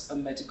drugs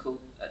and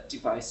medical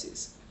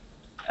devices.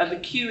 And the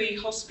QE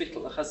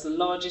Hospital has the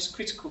largest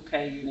critical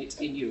care unit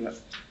in Europe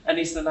and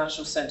is the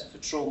National Centre for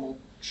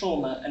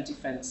Trauma and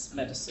Defence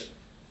Medicine.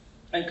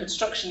 And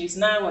construction is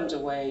now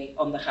underway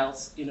on the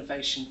Health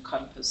Innovation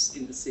Campus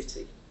in the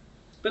city.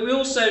 But we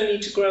also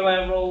need to grow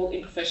our role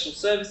in professional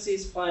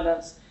services,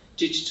 finance,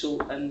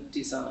 digital and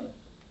design.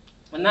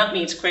 And that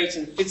means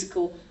creating the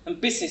physical and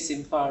business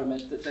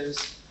environment that those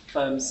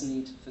firms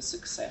need for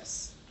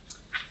success.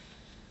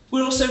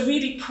 We're also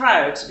really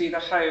proud to be the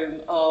home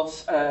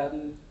of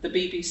the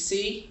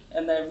BBC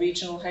and their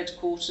regional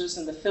headquarters,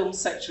 and the film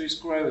sector is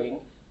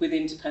growing with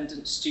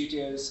independent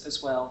studios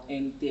as well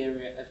in the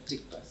area of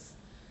Digbeth.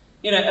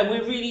 You know, and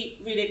we're really,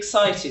 really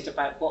excited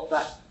about what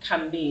that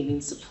can mean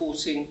in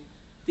supporting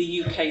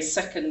the UK's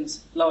second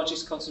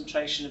largest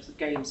concentration of the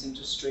games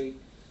industry,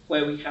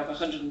 where we have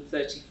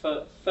 130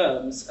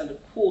 firms, and a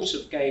quarter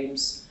of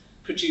games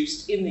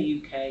produced in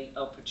the UK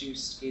are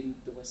produced in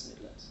the West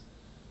Midlands.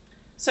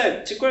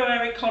 So, to grow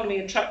our economy,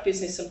 attract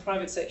business and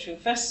private sector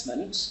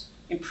investment,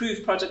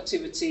 improve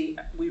productivity,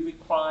 we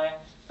require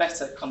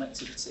better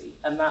connectivity.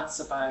 And that's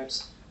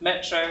about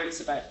metro, it's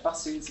about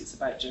buses, it's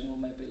about general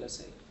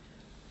mobility.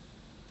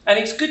 And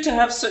it's good to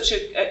have such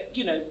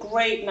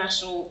great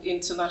national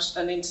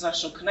and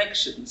international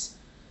connections.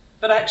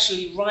 But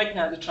actually, right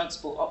now, the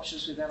transport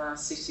options within our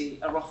city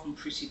are often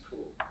pretty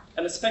poor,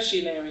 and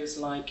especially in areas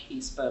like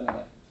East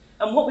Birmingham.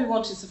 And what we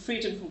want is the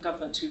freedom from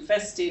government to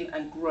invest in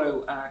and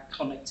grow our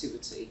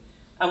connectivity.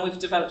 And we've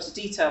developed a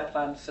detailed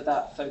plan for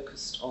that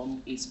focused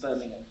on East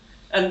Birmingham.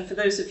 And for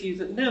those of you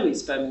that know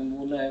East Birmingham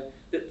will know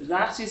that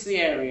that is the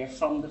area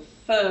from the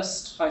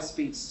first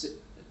high-speed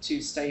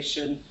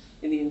station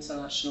in the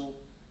international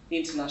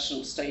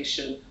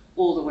station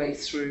all the way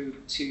through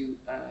to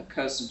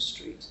Curzon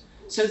Street.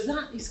 So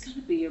that is going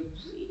to be a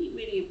really,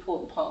 really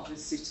important part of the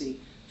city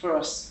for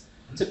us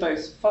to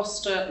both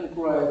foster and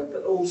grow,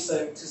 but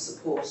also to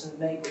support and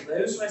enable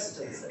those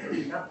residents that are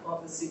in that part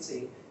of the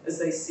city as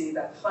they see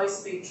that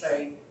high-speed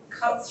train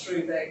cut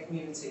through their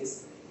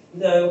communities,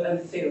 know and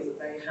feel that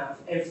they have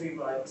every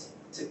right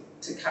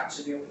to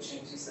capture the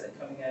opportunities that are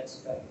coming out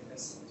of that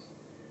investment.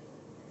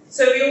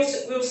 So we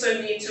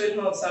also need to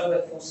enhance our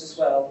workforce as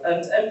well,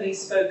 and Emily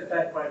spoke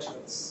about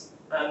graduates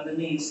and the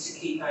need to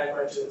keep our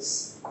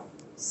graduates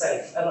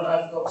safe. And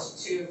I've got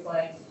two of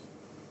my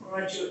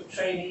graduate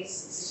trainees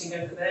sitting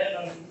over there,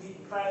 and I'm really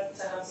proud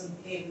to have them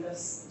here with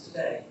us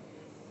today.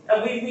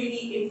 And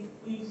we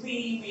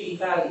really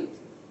value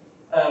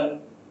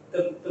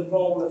the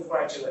role of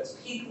graduates,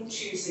 people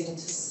choosing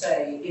to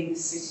stay in the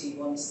city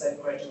once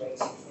they've graduated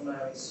from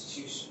our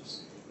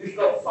institutions. We've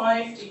got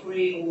 5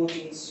 degree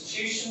awarding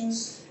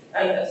institutions,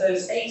 and of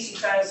those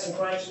 80,000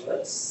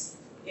 graduates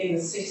in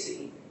the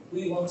city,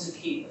 we want to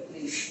keep at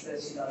least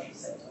 39%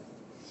 of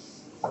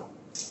them.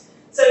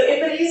 So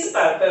it is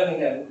about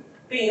Birmingham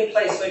being a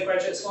place where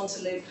graduates want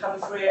to live, have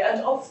a career,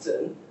 and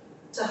often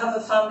to have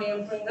a family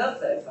and bring up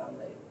their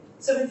family.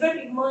 So we're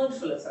very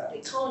mindful of that.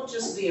 It can't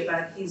just be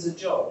about here's a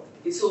job.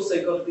 It's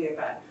also got to be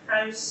about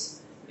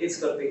house, it's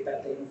got to be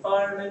about the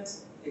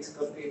environment, it's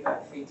got to be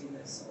about feeding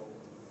their soul.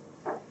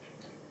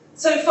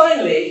 So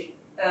finally,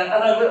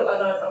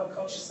 I'm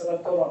conscious that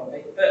I've gone on a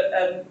bit,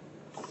 but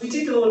we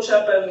did launch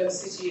our Birmingham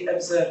City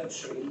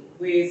Observatory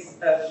with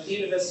the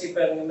University of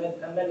Birmingham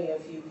and many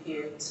of you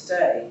here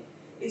today.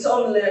 It's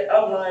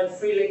online,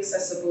 freely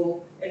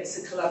accessible, and it's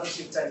a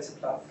collaborative data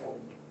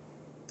platform.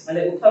 And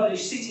it will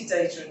publish city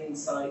data and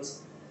insight,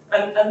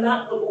 and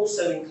that will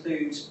also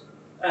include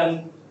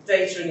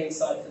data and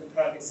insight for the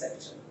private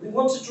sector. We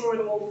want to draw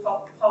in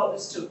more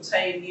partners to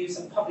obtain, use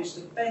and publish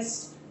the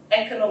best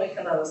economic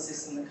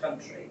analysis in the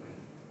country.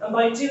 And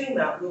by doing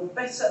that, we'll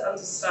better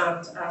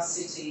understand our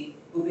city,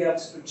 we'll be able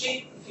to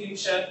predict the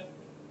future.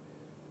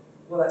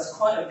 Well, that's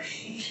quite a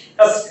big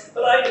ask,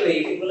 but I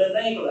believe it will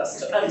enable us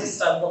to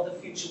understand what the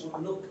future will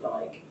look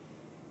like.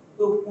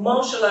 We'll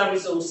marshal our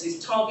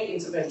resources, target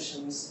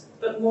interventions,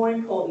 but more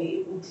importantly,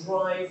 it will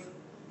drive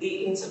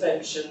the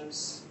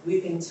interventions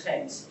with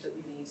intent that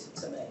we need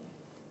to make.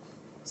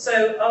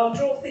 So I'll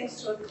draw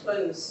things to a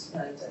close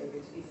now,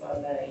 David, if I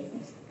may.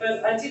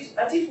 But I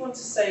did want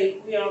to say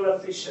we are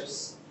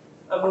ambitious,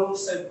 and we're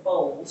also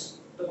bold,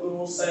 but we're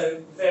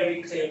also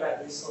very clear about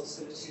the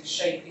responsibility of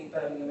shaping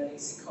Birmingham and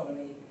its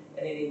economy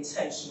in an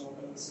intentional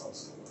and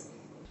responsible way.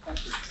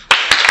 Thank you.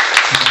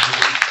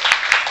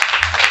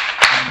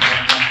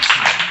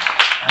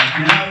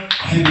 And now,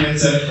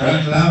 Henrietta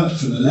Radlow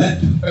from the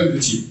left, over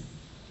to you.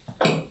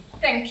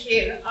 Thank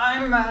you.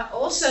 I'm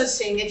also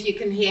seeing if you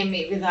can hear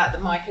me without the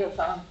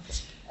microphone.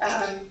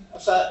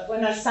 But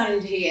when I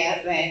stand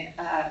here, then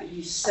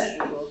you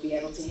certainly will be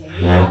able to hear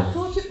me. I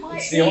thought it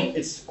might be.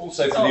 It's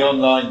also for the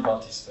online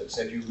participants,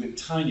 so if you were a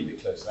tiny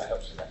bit closer, that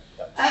helps with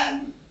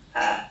that.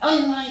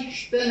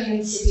 Unlike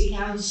Birmingham City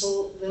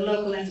Council, the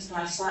local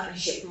enterprise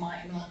partnership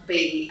might not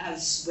be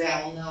as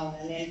well known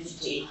an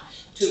entity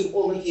to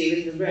all of you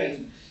in the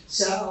room.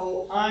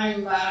 So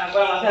I've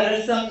had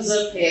a thumbs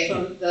up here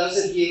from those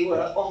of you who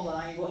are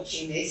online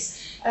watching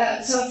this.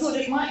 So I thought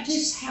it might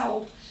just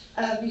help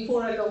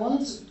before I go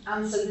on to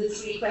answer the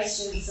 3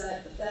 questions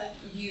that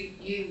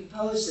you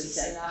posed us,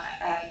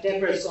 and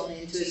Deborah's gone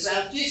into as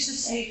well, just to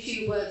say a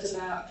few words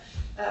about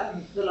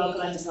the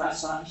local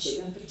enterprise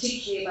partnership, and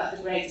particularly about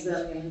the Greater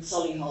Birmingham and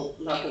Solihull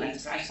local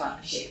enterprise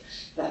partnership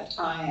that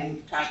I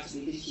am proud to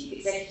be the chief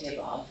executive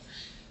of.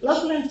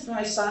 Local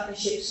enterprise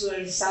partnerships were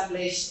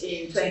established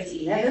in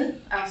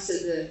 2011 after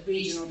the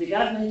regional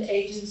development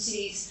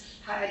agencies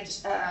had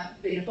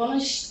been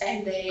abolished,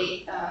 and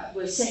they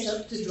were set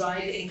up to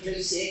drive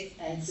inclusive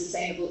and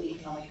sustainable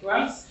economic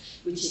growth,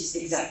 which is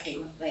exactly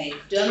what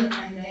they've done,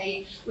 and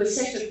they were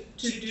set up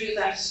to do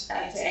that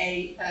at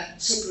a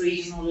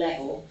sub-regional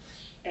level.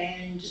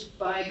 And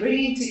by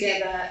bringing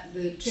together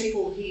the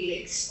triple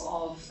helix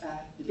of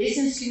the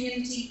business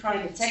community,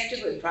 private sector,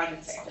 we're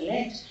private sector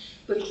led,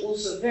 but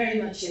also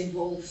very much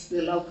involve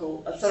the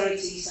local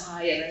authorities,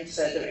 higher and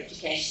further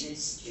education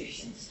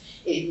institutions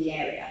in the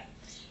area.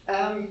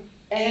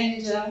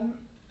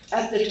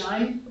 At the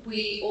time,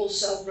 we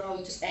also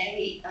wrote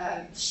a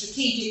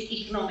strategic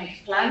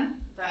economic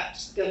plan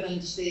that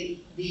governed the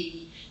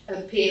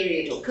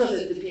period, or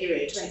covered the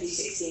period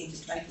 2016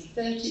 to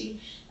 2030.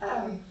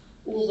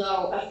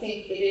 Although I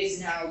think it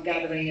is now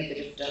gathering a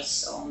bit of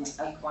dust on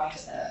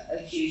quite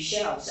a few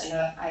shelves, and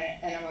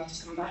I want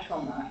to come back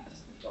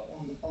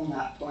on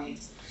that point.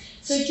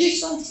 So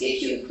just want to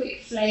give you a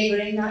quick flavour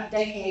in that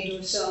decade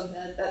or so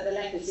that the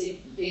LEP has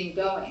been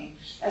going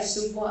as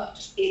to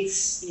what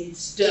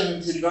it's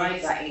done to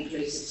drive that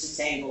inclusive,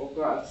 sustainable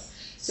growth.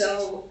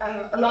 So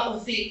a lot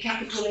of the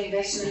capital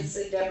investments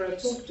that Deborah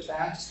talked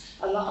about,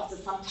 a lot of the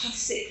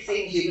fantastic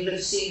things you will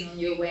have seen on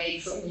your way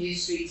from New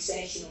Street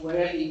Station or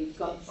wherever you've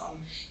come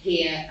from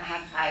here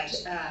have had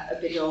a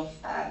bit of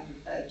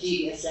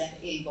GBS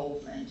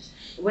involvement.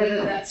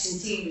 Whether that's in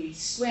Team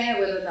Square,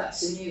 whether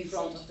that's a new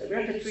front of the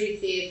Repertory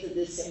Theatre,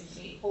 the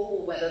Symphony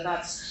Hall, whether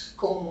that's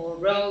Cornwall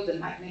Road, the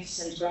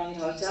magnificent Grand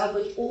Hotel,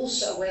 but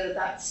also whether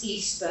that's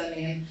East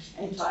Birmingham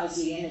and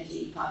Tyseley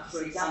Energy Park,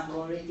 for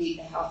example, or indeed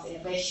the Health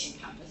Innovation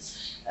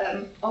Campus.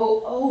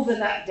 Over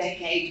that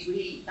decade,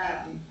 we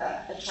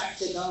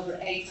attracted over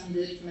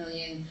 800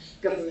 million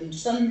government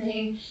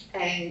funding,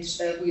 and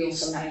we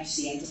also managed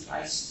the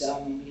enterprise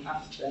zone on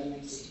behalf of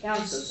Birmingham City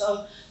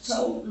Council.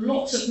 So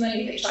lots of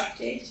money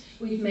attracted.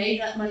 We've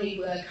made that money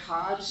work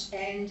hard,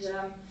 and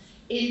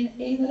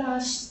in the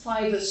last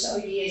 5 or so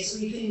years,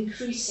 we've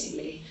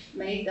increasingly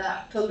made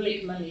that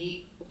public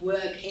money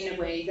work in a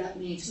way that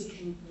means we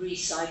can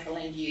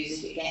recycle and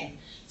use it again.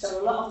 So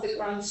a lot of the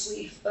grants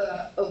we've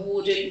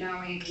awarded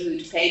now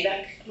include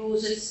payback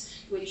clauses,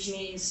 which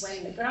means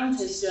when the grant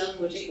has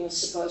done what it was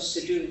supposed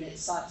to do and it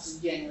starts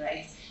to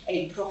generate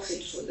a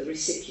profit for the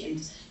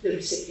recipient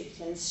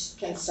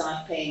can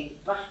start paying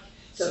it back.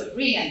 So it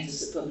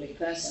re-enters the public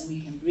purse and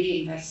we can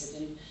reinvest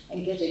it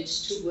and get it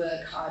to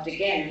work hard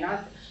again.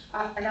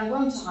 And I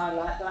want to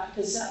highlight that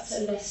because that's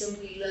a lesson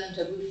we learned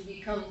and we've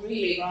become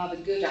really rather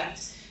good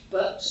at,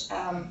 but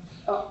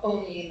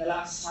only in the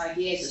last 5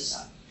 years or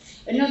so.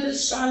 Another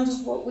strand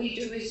of what we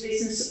do is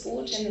business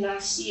support. In the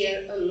last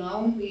year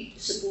alone, we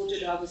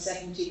supported over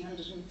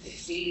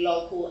 1,750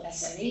 local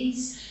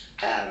SMEs.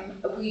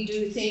 We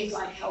do things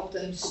like help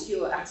them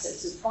secure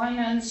access to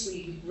finance.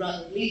 We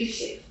run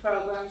leadership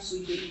programs.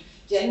 We do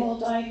general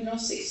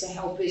diagnostics to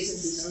help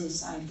businesses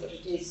understand what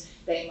it is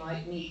they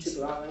might need to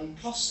grow and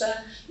prosper.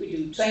 We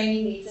do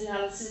training needs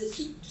analysis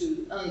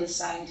to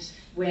understand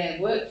where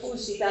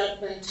workforce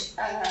development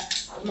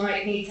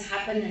might need to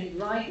happen. And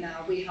right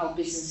now we help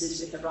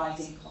businesses with the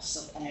rising cost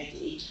of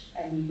energy,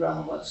 and we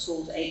run what's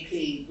called a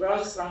Clean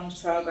Growth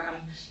Grant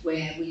programme,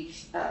 where we've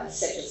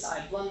set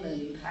aside £1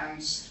 million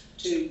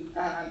to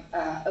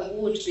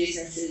award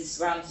businesses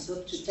grants of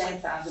up to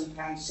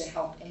 £10,000 to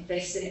help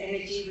invest in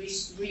energy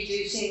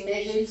reducing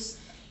measures.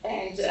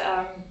 And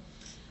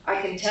I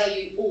can tell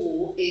you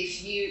all,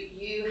 if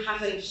you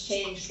haven't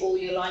changed all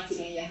your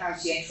lighting in your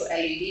house yet for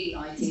LED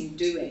lighting,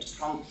 do it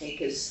promptly,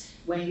 because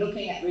when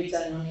looking at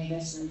return on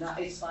investment, that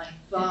is by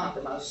far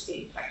the most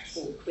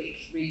impactful, quick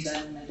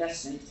return on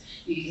investment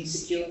you can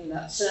secure, and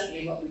that's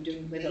certainly what we're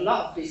doing with a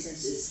lot of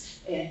businesses,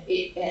 and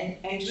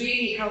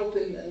really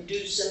helping them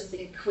do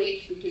something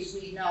quick, because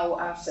we know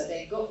after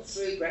they got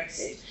through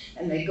Brexit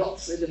and they got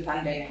through the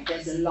pandemic,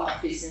 there's a lot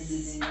of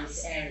businesses in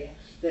this area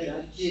that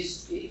are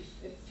just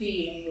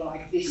feeling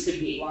like this could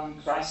be one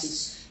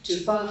crisis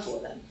too far for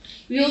them.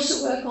 We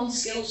also work on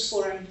skills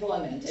for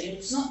employment, and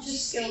it's not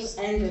just skills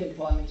and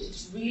employment,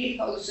 it's really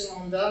focusing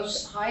on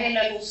those higher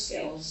level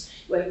skills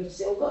where we've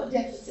still got a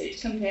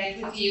deficit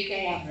compared with the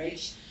UK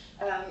average,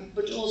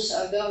 but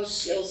also those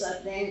skills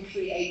that then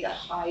create the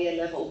higher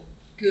level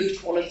good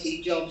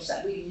quality jobs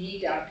that we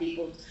need our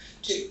people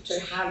to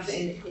have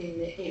in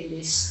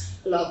this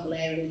local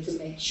area to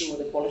make sure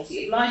the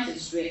quality of life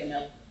is driven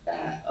up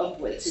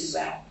upwards as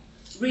well.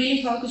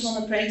 Really focus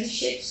on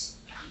apprenticeships,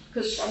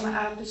 because from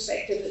our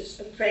perspective,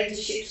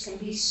 apprenticeships can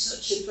be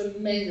such a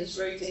tremendous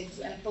route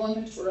into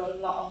employment for a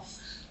lot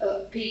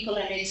of people,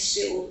 and it's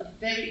still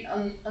very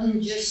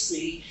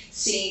unjustly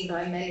seen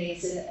by many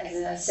as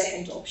a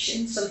second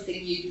option, something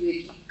you do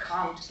if you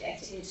can't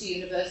get into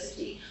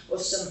university, or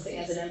something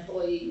as an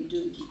employee you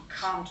do if you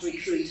can't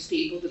recruit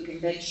people the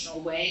conventional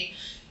way,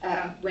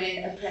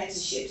 when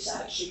apprenticeships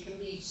actually can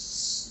be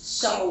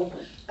so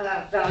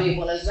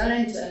valuable as well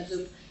in terms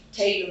of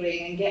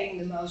tailoring and getting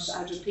the most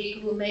out of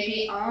people who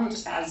maybe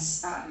aren't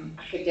as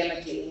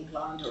academically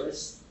inclined or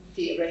as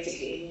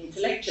theoretically and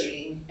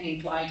intellectually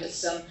inclined as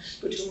some,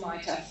 but who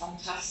might have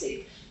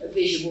fantastic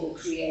visual,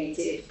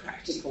 creative,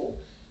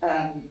 practical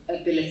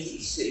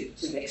abilities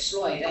to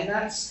exploit. And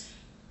that's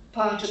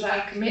part of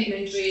our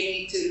commitment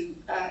really to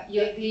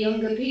the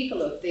younger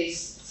people of this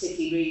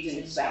city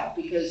region as well,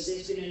 because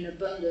there's been an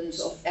abundance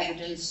of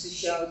evidence to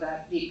show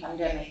that the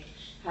pandemic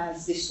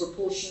has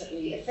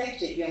disproportionately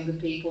affected younger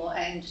people,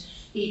 and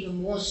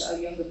even more so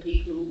younger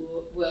people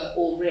who were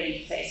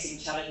already facing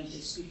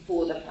challenges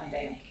before the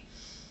pandemic.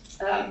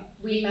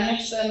 We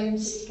manage Birmingham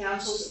City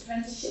Council's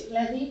apprenticeship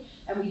levy,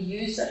 and we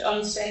use that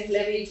unspent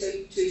levy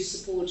to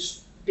support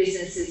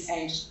businesses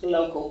and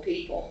local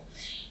people.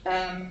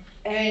 And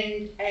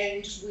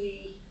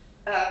we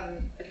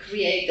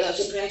create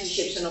those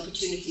apprenticeships and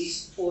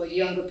opportunities for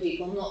younger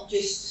people, not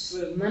just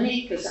through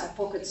money, because our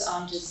pockets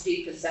aren't as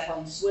deep as they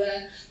once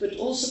were, but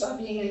also by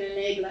being an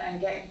enabler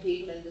and getting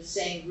people in the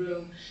same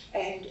room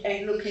and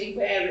looking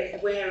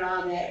where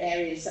are there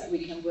areas that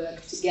we can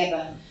work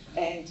together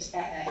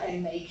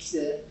and make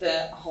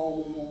the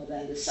whole more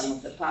than the sum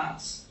of the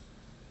parts.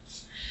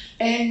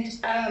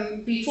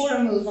 And before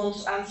I move on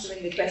to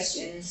answering the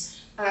questions,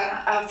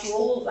 after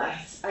all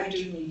that, I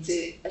do need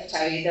to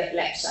tell you that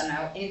LEPs are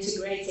now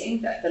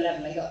integrating, that the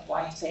Levelling Up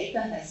White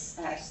Paper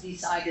has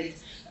decided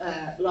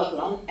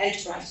local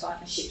enterprise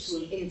partnerships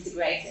will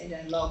integrate in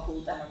their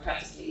local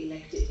democratically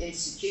elected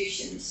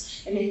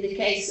institutions. And in the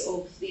case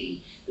of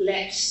the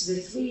LEPs, the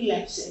three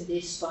LEPs in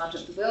this part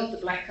of the world, the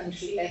Black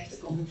Country LEP, the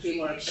Coventry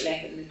Warwickshire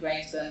LEP and the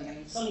Great Birmingham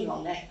and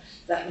Solihull LEP,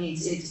 that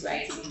means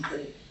integrating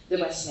into the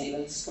West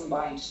Midlands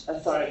Combined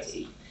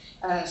Authority.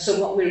 So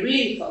what we're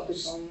really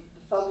focusing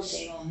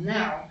on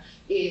now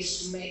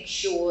is to make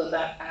sure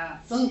that our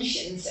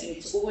functions, and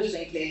it's always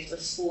been clear to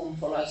us form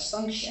follows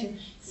function,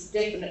 it's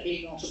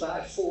definitely not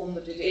about form,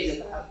 but it is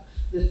about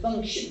the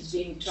functions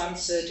being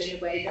transferred in a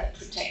way that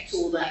protects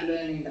all that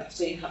learning that's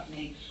been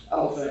happening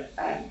over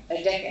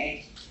a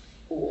decade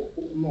or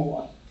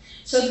more.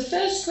 So the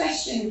first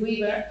question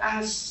we were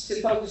asked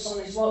to focus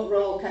on is what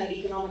role can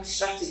economic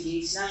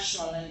strategies,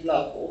 national and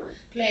local,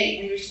 play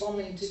in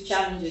responding to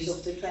challenges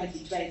of the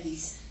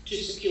 2020s to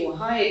secure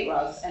higher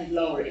growth and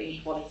lower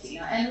inequality.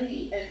 Now,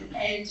 Emily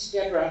and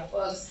Deborah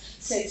both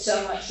said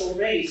so much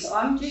already, so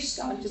I'm just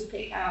going to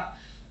pick out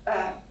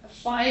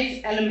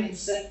 5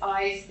 elements that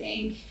I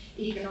think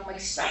economic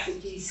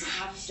strategies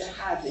have to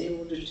have in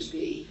order to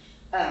be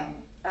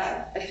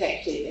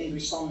effective in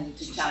responding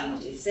to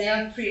challenges. They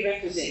are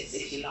prerequisites,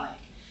 if you like.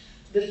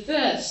 The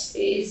first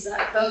is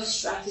that those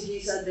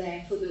strategies are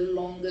there for the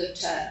longer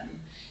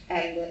term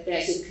and that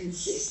there's a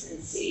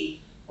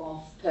consistency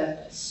of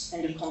purpose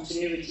and a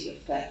continuity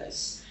of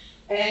purpose.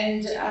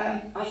 And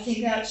I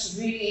think that's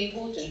really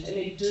important, and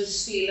it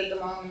does feel at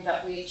the moment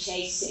that we're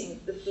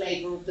chasing the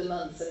flavour of the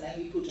month, and then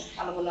we put a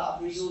hell of a lot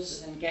of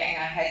resources in getting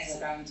our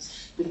heads around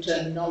the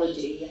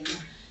terminology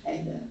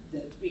and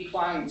the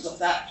requirements of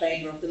that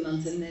flavour of the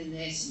month, and then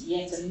there's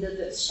yet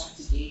another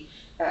strategy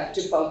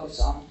to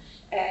focus on.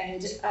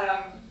 And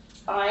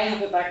I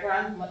have a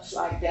background, much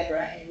like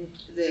Deborah, in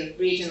the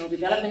Regional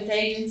Development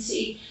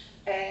Agency,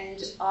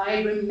 and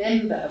I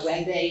remember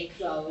when they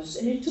closed,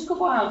 and it took a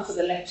while for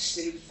the LEPs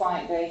to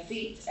find their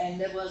feet,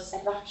 and there was a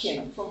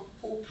vacuum for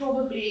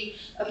probably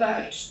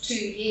about 2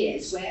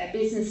 years where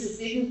businesses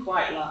didn't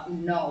quite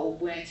know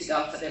where to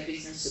go for their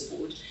business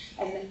support,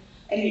 and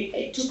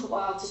it took a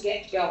while to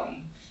get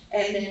going.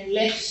 And then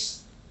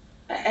LEPs,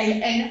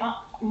 and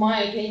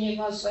my opinion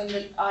was when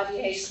the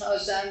RDAs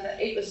closed down that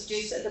it was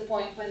just at the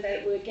point when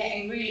they were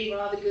getting really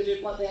rather good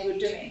at what they were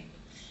doing.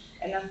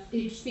 And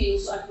it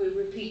feels like we're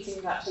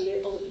repeating that a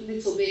little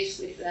bit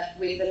with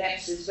the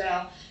LEPs as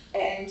well.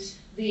 And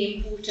the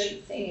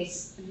important thing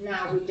is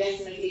now we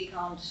definitely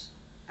can't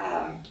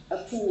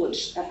afford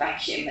a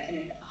vacuum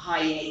and a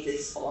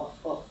hiatus of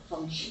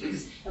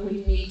functions. And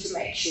we need to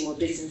make sure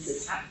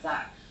businesses have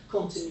that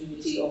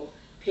continuity of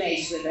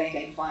place where they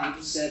can find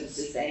the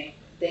services they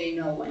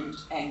know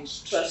and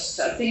trust.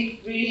 So I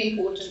think really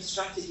important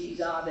strategies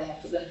are there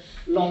for the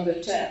longer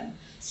term.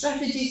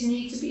 Strategies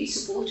need to be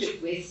supported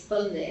with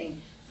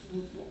funding,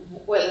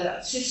 whether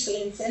that's fiscal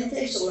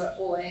incentives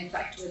or in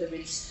fact whether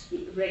it's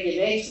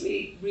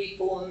regulatory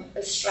reform.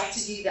 A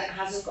strategy that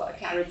hasn't got a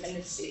carrot and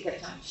a stick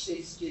attached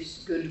is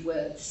just good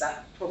words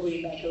that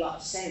probably make a lot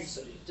of sense,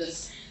 but it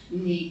does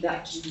need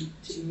that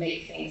to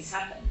make things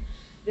happen.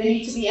 They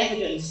need to be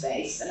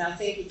evidence-based, and I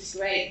think it's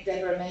great,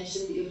 Deborah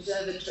mentioned the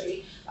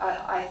observatory.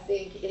 I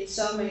think in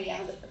so many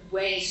other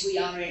ways we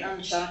are in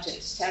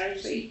uncharted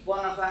territory.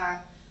 One of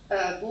our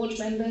board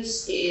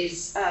members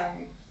is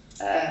from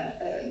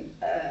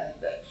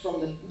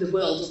the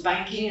world of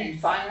banking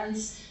and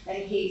finance, and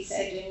he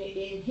said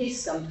in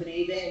his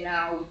company they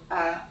now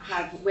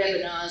have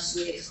webinars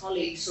with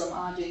colleagues from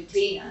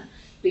Argentina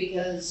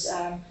because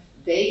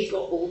they've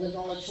got all the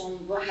knowledge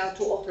on how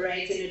to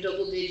operate in a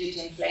double-digit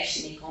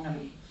inflation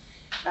economy.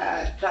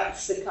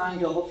 That's the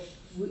kind of,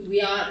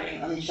 we are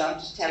in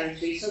uncharted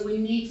territory, so we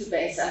need to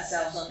base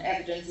ourselves on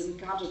evidence, and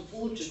we can't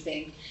afford to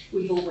think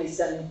we've always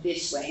done it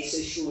this way,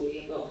 so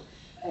surely it will,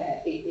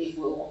 if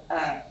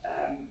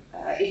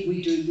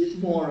we do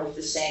more of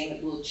the same,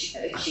 it will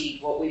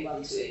achieve what we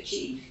want to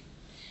achieve.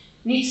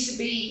 Needs to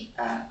be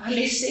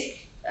holistic.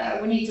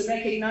 We need to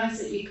recognise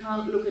that you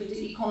can't look at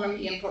the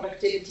economy and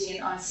productivity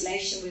in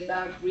isolation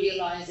without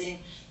realising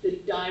the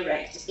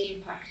direct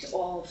impact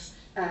of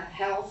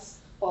health,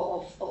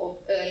 of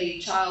early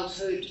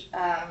childhood,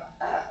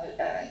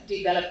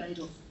 development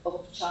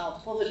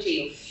child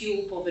poverty, of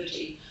fuel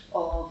poverty,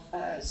 of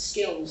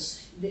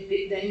skills. There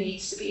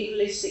needs to be a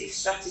holistic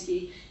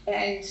strategy,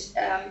 and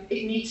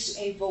it needs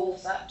to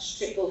involve that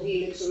triple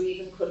helix or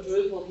even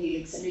quadruple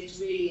helix, and it's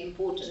really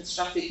important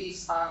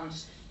strategies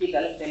aren't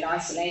developed in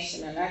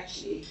isolation and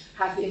actually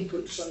have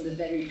input from the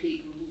very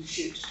people who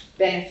should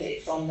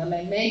benefit from them,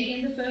 and maybe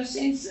in the first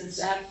instance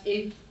have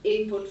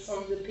input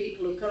from the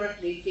people who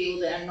currently feel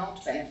they're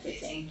not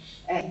benefiting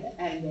and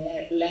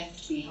they're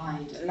left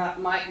behind. And that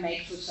might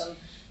make for some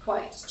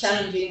quite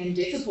challenging and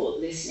difficult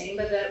listening,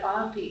 but there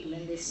are people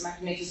in this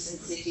magnificent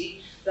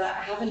city that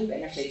haven't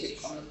benefited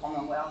from the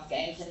Commonwealth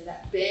Games and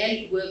that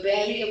were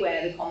barely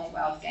aware the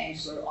Commonwealth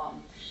Games were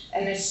on.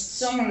 And as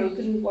someone who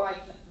couldn't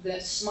wipe the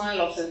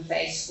smile off her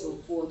face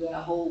for the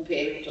whole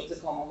period of the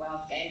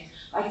Commonwealth Games,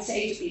 I'd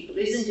say to people,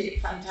 isn't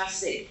it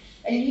fantastic?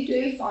 And you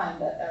do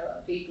find that there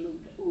are people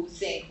who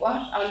think, what,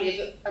 I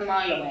live a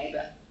mile away,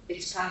 but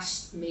it's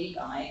passed me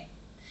by.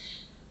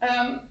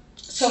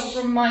 So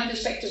from my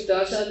perspective,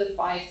 those are the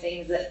 5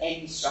 things that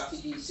any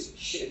strategy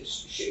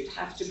should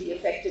have to be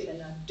effective,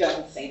 and I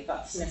don't think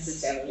that's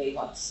necessarily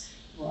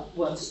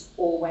what's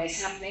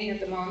always happening at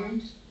the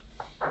moment.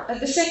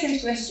 The second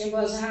question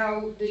was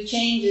how the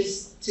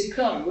changes to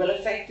come will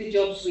affect the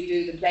jobs we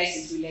do, the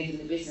places we live, and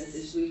the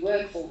businesses we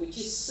work for, which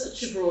is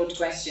such a broad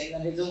question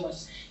that it's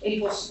almost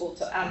impossible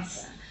to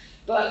answer.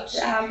 But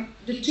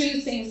the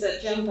 2 things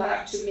that jump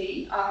out to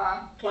me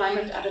are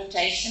climate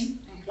adaptation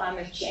and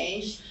climate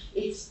change.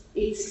 It's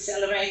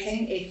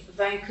accelerating. If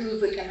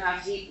Vancouver can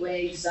have heat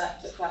waves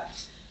that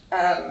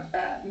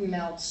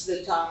melts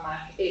the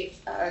tarmac,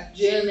 if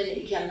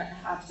Germany can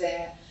have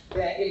their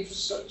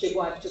infrastructure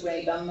wiped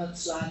away by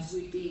mudslides,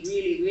 we'd be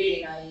really,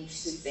 really naive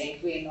to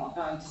think we're not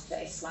going to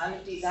face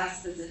climate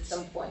disasters at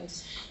some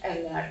point,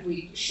 and that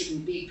we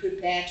shouldn't be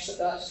prepared for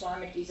those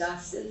climate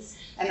disasters.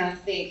 And I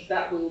think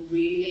that will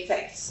really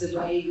affect the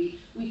way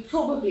we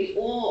probably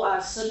all are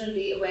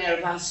suddenly aware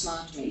of our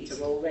smart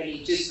meter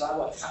already, just by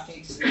what's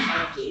happening to the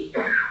energy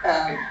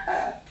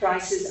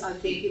prices. I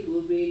think it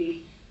will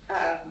really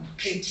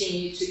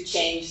continue to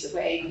change the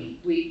way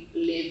we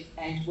live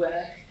and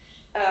work.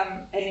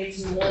 And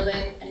it's more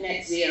than a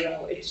net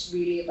zero, it's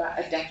really about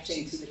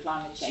adapting to the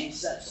climate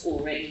change that's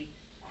already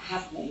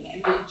happening,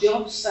 and the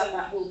jobs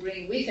that will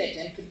bring with it,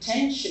 and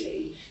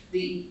potentially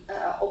the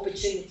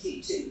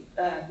opportunity to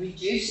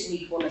reduce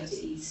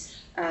inequalities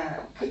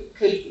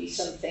could be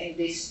something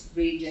this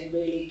region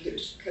really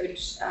could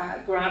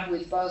grab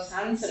with both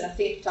hands. And I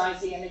think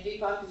Tynesy Energy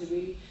Park is a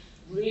really,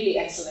 really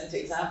excellent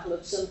example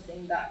of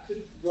something that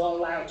could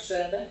roll out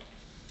further.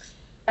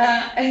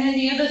 And then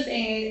the other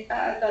thing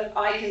that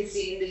I can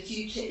see in the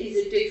future is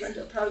a different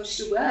approach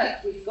to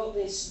work. We've got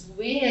this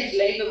weird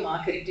labour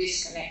market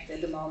disconnect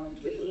at the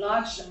moment, with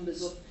large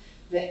numbers of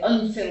the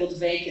unfilled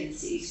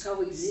vacancies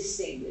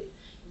coexisting with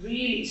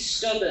really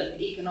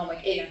stubborn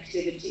economic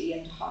inactivity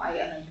and high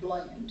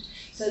unemployment.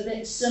 So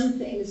that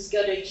something's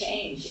got to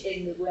change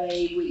in the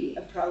way we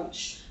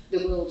approach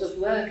the world of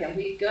work, and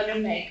we've got to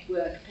make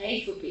work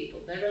pay for people.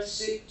 There are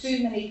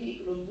too many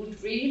people who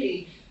would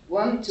really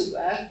want to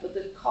work, but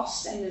the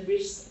cost and the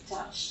risk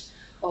attached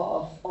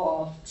of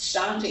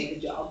starting a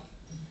job,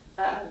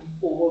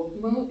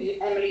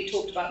 Emily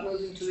talked about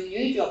moving to a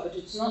new job, but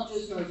it's not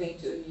just moving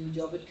to a new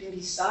job, it can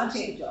be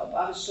starting a job.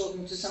 I was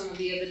talking to someone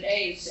the other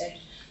day who said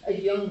a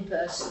young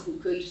person who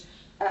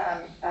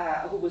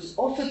was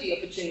offered the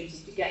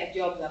opportunity to get a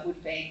job that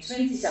would pay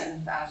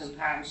 £27,000,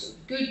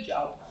 a good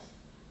job,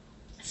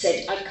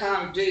 said, I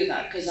can't do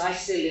that because I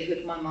still live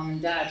with my mum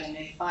and dad, and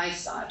if I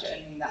start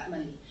earning that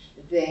money,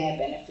 their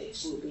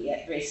benefits will be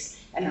at risk,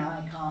 and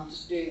I can't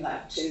do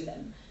that to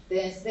them.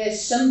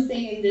 There's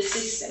something in the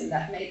system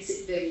that makes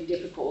it very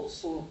difficult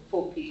for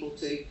people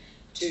to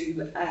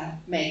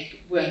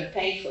make work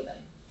pay for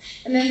them.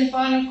 And then the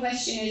final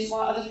question is,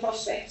 what are the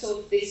prospects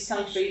of this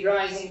country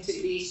rising to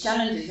these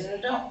challenges? And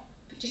I don't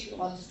particularly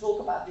want to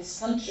talk about this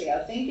country.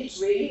 I think it's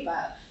really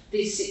about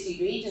this city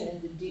region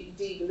and the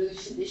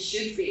devolution. This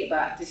should be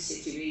about this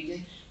city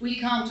region. We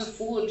can't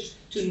afford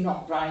to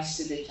not rise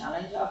to the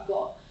challenge. I've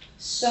got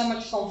so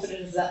much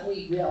confidence that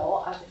we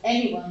will, and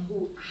anyone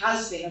who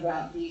has been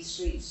around these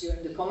streets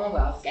during the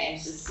Commonwealth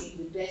Games has seen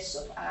the best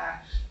of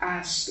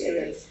our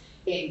spirit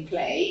in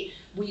play.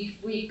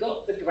 We've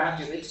got the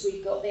graduates,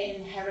 we've got the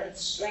inherent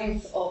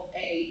strength of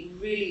a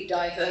really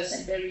diverse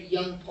and very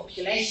young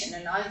population,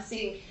 and I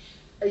think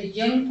a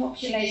young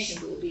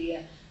population will be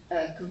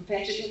a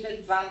competitive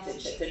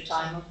advantage at the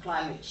time of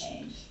climate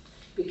change,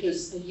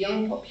 because a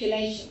young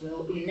population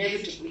will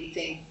inevitably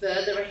think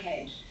further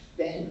ahead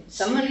than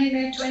someone in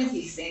their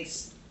 20s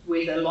thinks,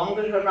 with a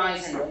longer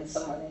horizon than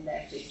someone in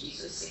their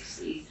 50s or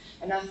 60s.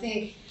 And I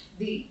think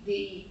the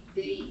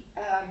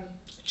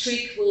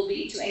trick will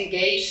be to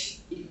engage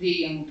the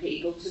young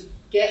people, to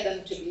get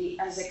them to be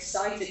as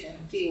excited and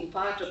feel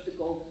part of the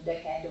golden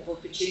decade of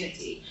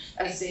opportunity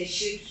as they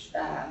should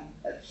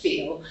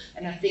feel.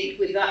 And I think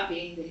with that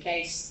being the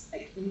case,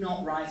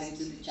 not rising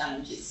to the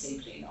challenge is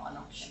simply not an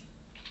option.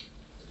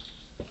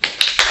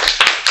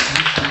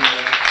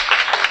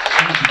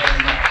 Thank you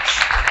very much.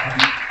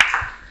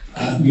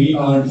 we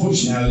are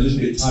unfortunately now a little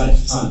bit tight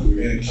for time, but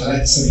we're going to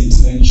collect some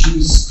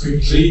interventions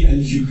quickly,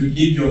 and if you could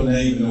give your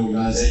name and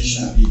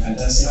organisation, that'd be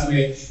fantastic. And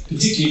we're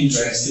particularly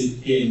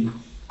interested in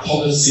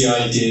policy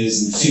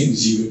ideas and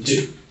things you would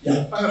do.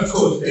 Yeah. And of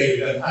course,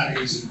 David, I'm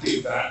happy to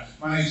give that.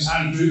 My name's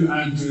Andrew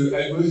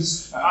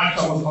Edwards. I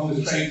travelled on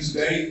the train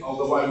today,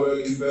 although I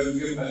work in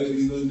Birmingham, I live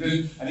in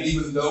London, and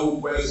even though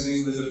Wales and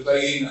England are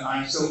playing,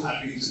 I'm still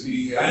happy to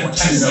be here. I want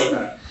you to know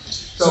that.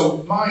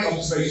 So my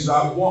observations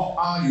are, what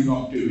are you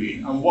not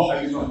doing, and what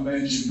have you not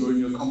mentioned during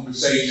your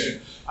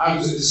conversation? I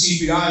was at the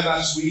CBI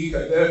last week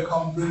at their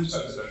conference,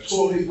 at the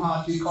Tory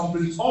Party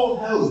conference, all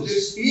held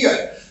just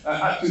here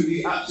at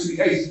the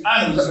 8th, and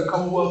I was at the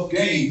Commonwealth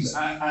Games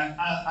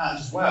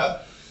as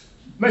well.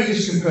 Let me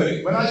just compare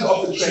it. When I got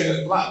off the train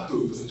at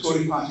Blackpool, for the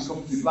Tory Party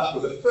conference in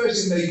Blackpool, the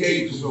first thing they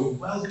gave was a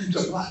welcome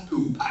to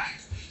Blackpool pack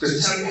to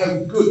tell you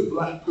how good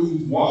Blackpool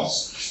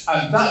was.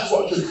 And that's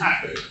what should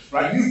happen,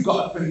 right? You've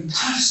got a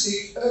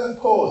fantastic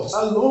airport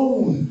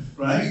alone,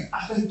 right?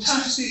 A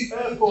fantastic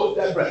airport,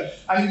 Deborah.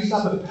 And you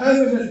have a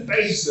permanent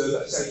base there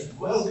that says,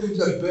 welcome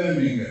to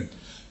Birmingham.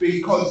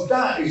 Because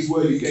that is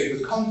where you get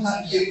the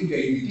contacts in,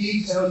 get your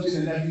details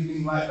in and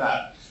everything like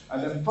that.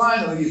 And then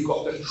finally, you've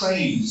got the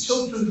trains.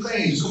 Children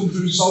trains come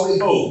through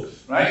Solihull,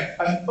 right?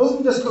 And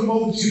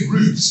under-promoted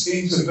routes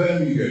into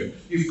Birmingham.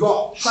 You've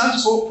got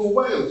Transport for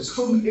Wales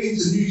come into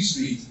New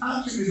Street.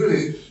 Absolutely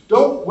brilliant.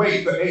 Don't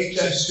wait for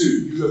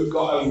HS2. You have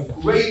got a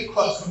great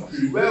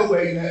cross-country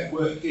railway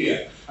network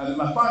here. And then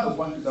my final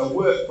point, because I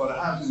work for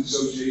a housing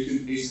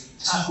association, is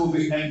tackle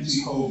the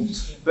empty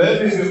homes.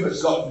 Birmingham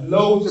has got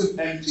loads of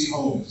empty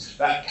homes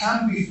that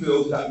can be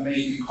filled, that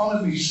make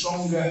economy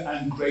stronger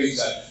and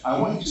greater. I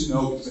want you to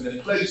know it's been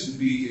a pleasure to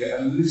be here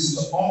and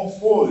listen to all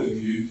four of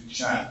you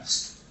chat.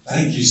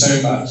 Thank you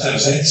so much, that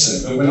was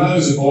excellent. But when I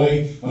was a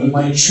boy, one of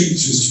my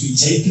treats was to be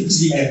taken to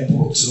the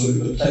airport to look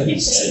at the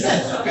planes.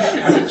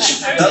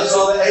 That's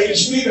all that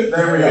aged me, but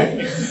there we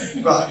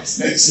are. Right,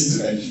 next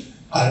intervention.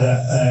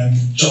 Hi,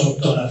 John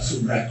McDonough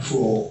from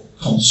Recro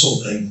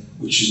Consulting,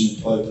 which is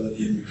an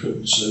employability and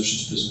recruitment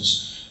solutions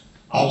business.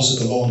 I was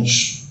at the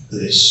launch of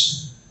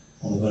this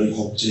on a very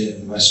hot day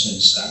in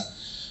Westminster,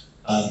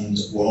 and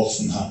what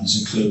often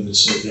happens, including at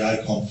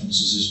CBI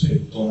conferences, is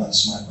people don't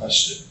answer my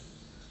question.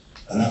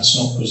 And that's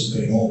not because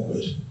they're being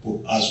awkward,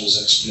 but as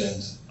was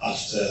explained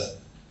after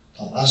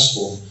that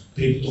last one,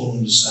 people don't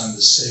understand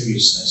the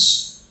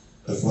seriousness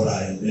of what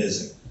I am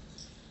raising.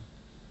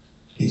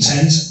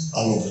 Intent,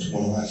 I love it,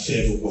 one of my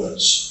favourite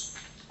words.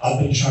 I've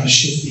been trying to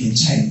shift the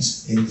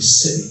intent in this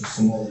city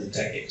for more than a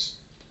decade,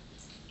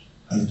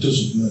 and it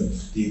doesn't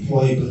move. The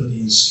employability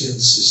and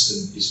skills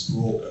system is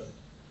broken,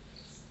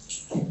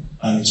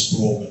 and it's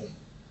broken,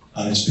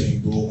 and it's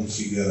been broken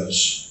for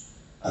years,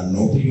 and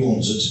nobody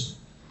owns it,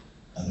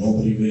 and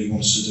nobody really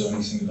wants to do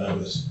anything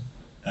about it.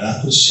 And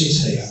I could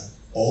sit here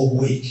all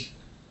week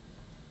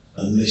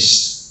and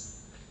list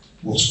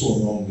what's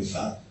going on with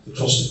that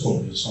across the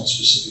country. It's not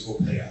specific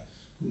up here,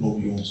 but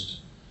nobody wants it.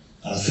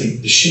 And I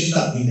think the shift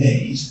that we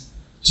need,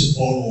 to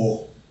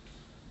borrow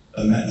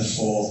a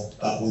metaphor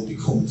that will be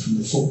coming from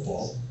the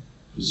football,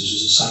 because this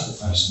is a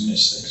sacrifice to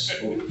miss this,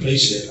 but we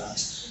appreciate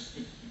that,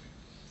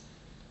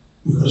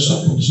 we've got to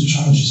start putting some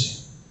challenges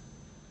in.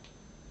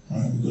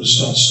 Right, we've got to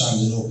start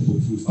standing up.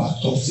 We've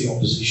backed off the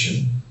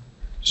opposition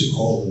to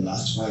call them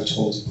that,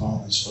 Whitehall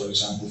departments, for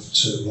example, for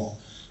too long.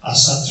 I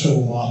sat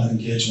through a market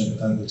engagement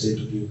event with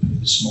DWP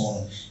this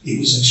morning. It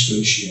was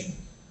excruciating.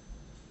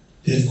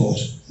 They've got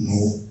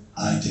no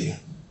idea.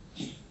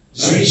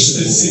 Very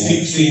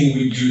specific thing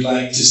would you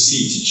like to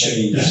see to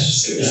change?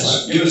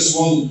 Yes. Give us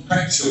one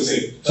practical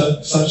thing.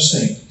 First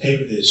thing,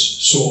 here it is.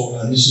 So,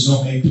 and this is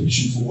not me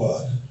pitching for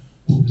work,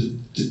 but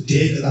the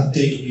data that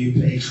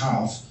DWP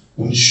have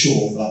will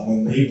show that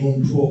when we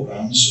run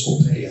programmes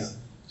up here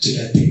to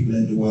get people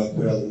into work,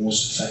 we are the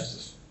most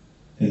effective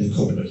in the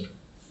country.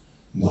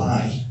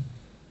 Why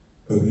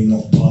are we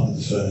not part of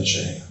the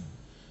furniture here?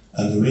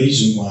 And the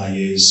reason why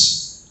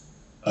is,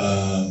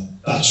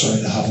 that's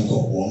right, they haven't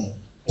got one,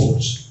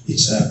 but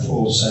it's their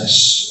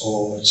process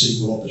or it's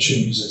equal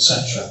opportunities,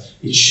 etc.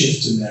 It's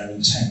shifting their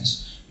intent,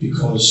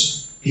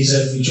 because is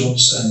every job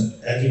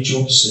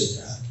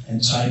seeker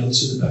entitled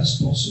to the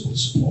best possible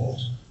support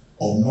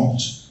or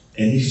not?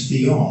 And if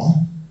they are,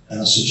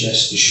 and I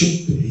suggest they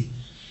should be,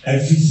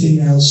 everything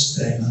else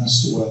then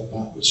has to work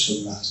backwards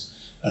from that.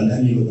 And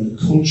then you're looking at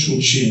cultural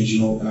change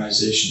in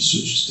organisations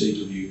such as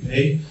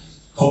DWP,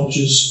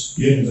 colleges,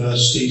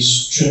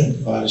 universities, training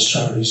providers,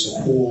 charities,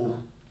 the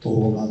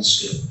whole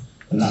landscape.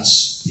 And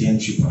that's the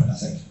entry point, I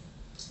think.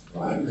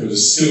 Right, we've got a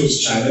skills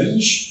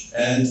challenge,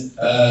 and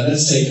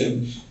let's take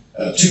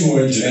two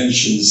more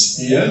interventions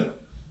here.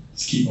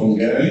 Let's keep on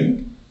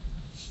going.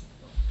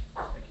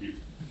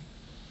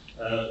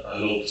 I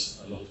loved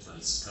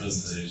this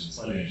presentation.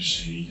 My name is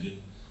Shane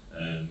Egan,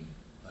 and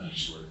I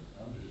actually work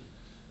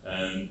with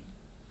Andrew.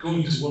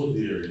 Going to one of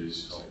the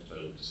areas you talked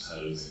about, just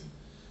housing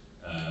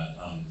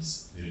and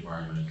the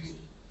environmental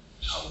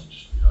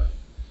challenge, if you like.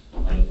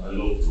 And I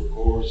love the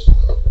report.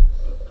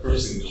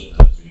 First thing that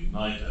jumped out to me,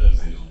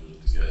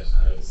 9,800 to get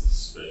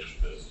houses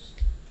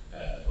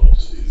retrofitted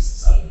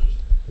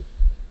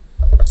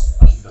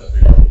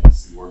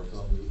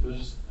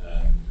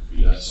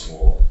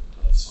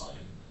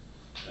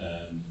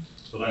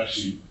but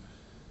actually,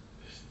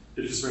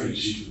 it's a very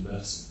cheap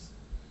investment.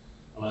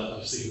 And I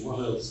was thinking, what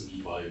else would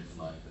you buy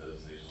for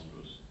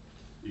 9,800?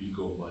 You can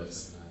go and buy a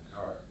second-hand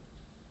car.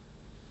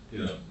 You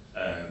know,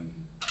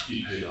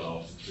 you pay that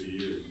off in 3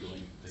 years. You don't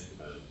even think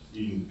about it.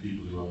 Even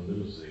people who are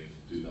unlimited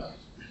do that.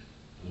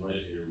 And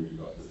right here, we've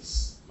got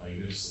this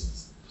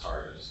magnificent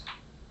target.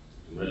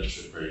 You can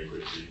register it very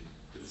quickly.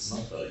 It's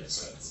not that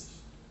expensive,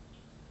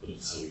 but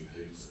it's how we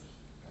pay for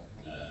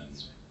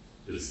it.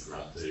 It's a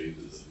great day.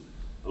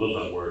 I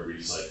love that word,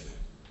 recycling.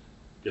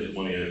 Get the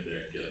money out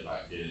there, get it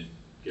back in,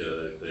 get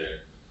it out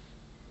there.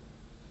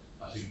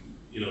 I think,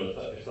 you know,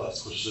 if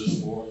that's pushed a little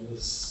more in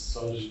this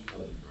strategy,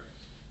 that'd be great.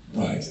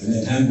 Right, and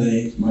then hand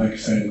the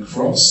microphone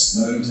across.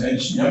 No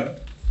attention,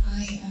 yep.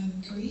 Hi,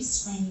 I'm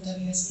Grace from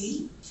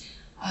WSP.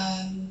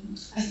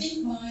 I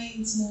think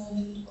mine's more of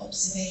an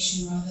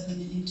observation rather than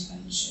an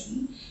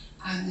intervention,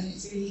 and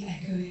it's really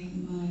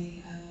echoing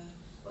my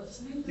what's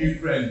the name?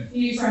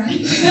 New friend.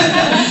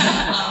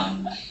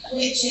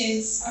 Which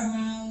is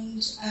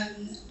around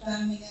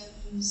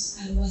Birmingham's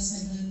and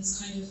West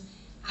Midlands kind of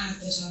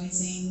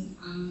advertising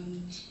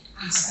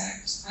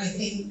aspect. I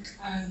think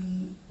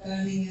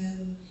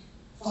Birmingham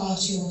far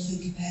too often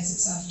compares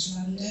itself to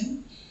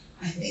London.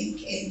 I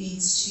think it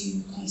needs to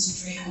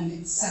concentrate on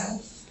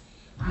itself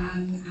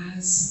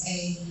as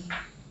an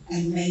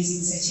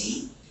amazing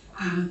city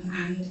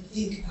and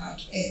think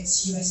about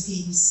its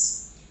USPs.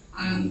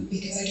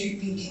 Because I don't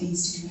think it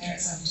needs to compare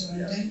itself to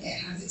London. It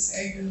has its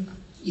own,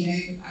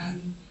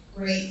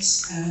 great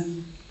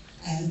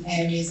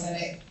areas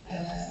that it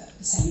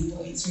selling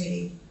points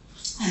really.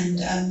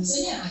 And so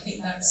yeah, I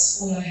think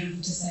that's all I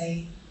have to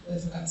say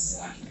with regards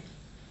to that.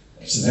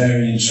 It's a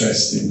very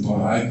interesting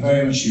point. I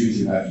very much agree with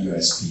you about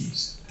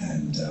USPs,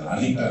 and I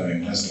think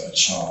Birmingham has got a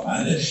charm.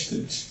 And the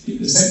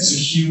sense of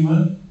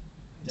humour,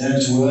 down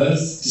to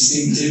earth,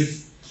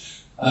 distinctive.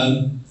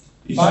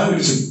 If I were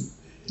to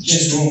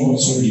just draw on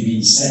what's already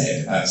been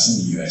said about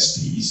some of the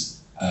USPs,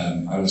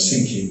 I was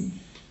thinking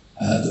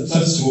that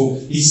first of all,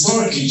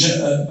 historically,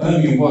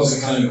 Birmingham was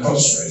a kind of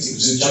crossroads. It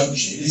was a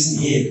junction. It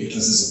isn't here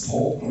because there's a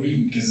port or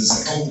even because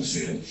there's a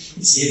coalfield.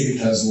 It's here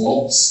because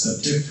lots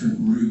of different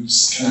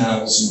routes,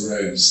 canals and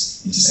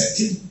roads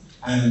intersected.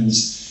 And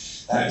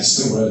that is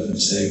still relevant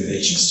today with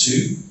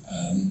HS2.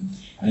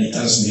 And it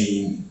does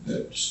mean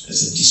that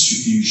as a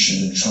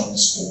distribution and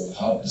transport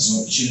hub, there's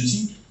an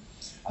opportunity.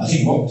 I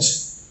think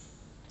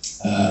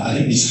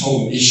this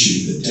whole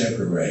issue that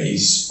Deborah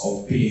raised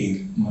of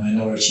being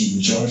minority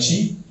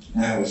majority,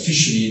 now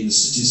officially in the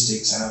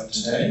statistics out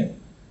today,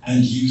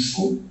 and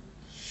youthful,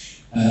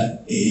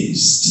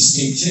 is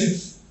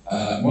distinctive.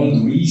 One of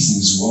the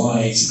reasons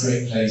why it's a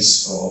great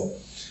place for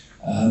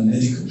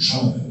medical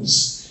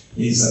trials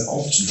is that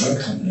often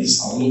drug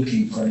companies are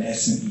looking for an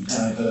ethnically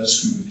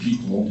diverse group of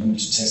people on whom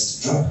to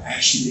test a drug.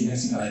 Actually, being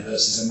ethnically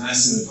diverse is a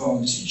massive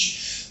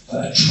advantage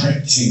for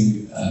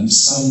attracting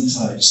some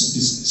types of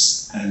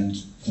business. And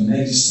for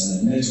medicine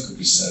and medical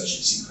research,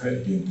 it's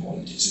incredibly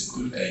important. It's a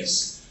good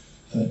base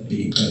for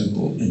being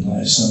global in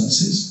life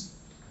sciences.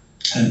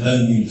 And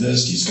Birmingham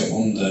University has got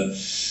one of the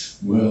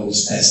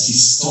world's best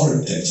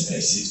historic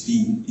databases.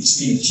 It's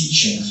been a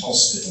teaching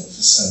hospital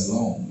for so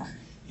long.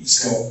 It's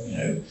got,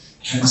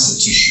 cancer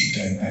tissue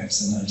going back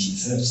to the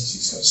 1930s.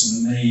 It's got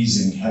some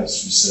amazing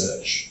health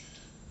research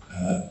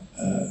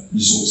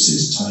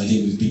resources tied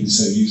in with being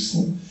so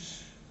youthful.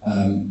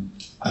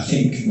 I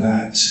think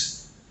that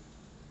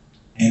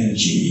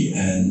energy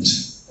and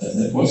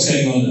that what's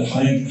going on at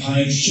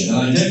hydrogen, and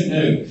I don't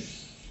know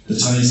the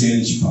ties to the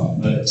energy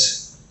part, but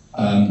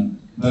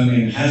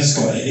Birmingham has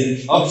got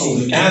it. After all,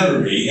 the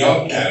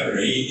art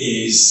gallery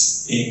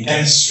is in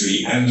Gas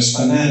Street and was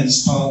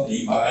financed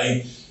partly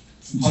by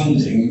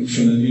funding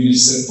from the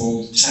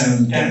municipal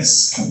town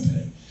gas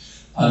company.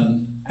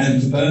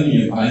 And for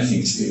Birmingham, I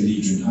think, to be a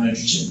leader in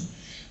hydrogen,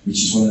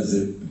 which is one of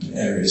the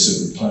areas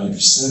of applied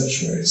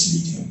research where it's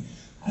leading,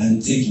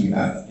 and thinking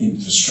about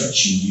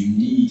infrastructure you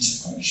need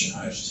to function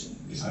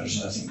with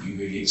hydrogen, I think would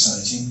be really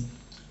exciting.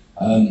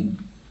 And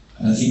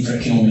I think for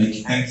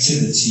economic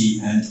activity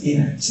and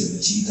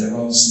inactivity, there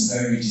are some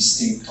very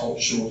distinct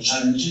cultural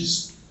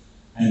challenges,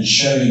 and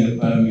showing that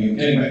Birmingham,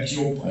 going back to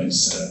your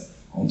points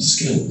on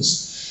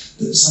skills,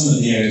 that some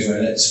of the areas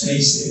where, let's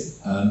face it,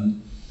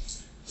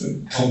 for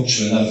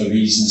cultural and other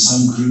reasons,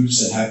 some groups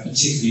that have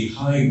particularly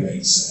high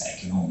rates of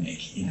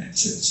economic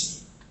inactivity,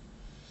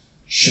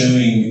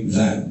 showing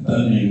that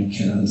Birmingham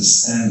can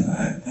understand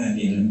that and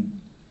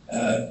in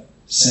a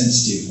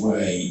sensitive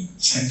way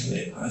tackle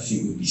it, I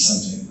think would be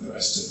something that the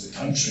rest of the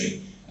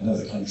country and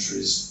other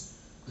countries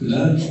could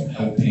learn from,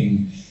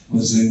 helping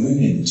Muslim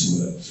women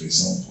into work, for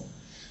example.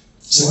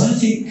 So I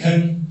think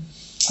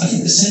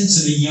the sense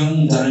of a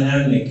young,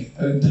 dynamic,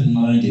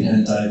 open-minded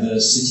and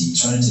diverse city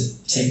trying to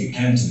take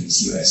account of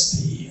its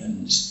USP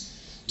and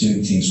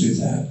doing things with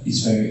that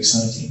is very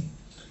exciting.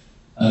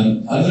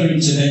 Other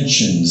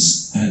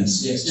interventions, and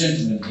yes,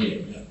 gentlemen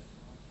here.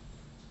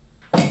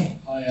 Yeah.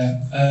 Hiya,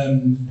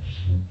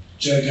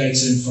 Joe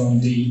Gayton from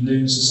the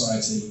Lunar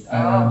Society.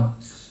 I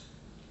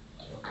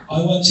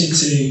wanted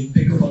to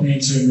pick up on an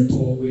interim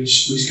report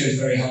which goes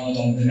very hard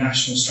on the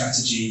national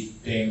strategy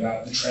being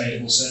about the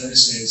tradable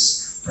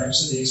services,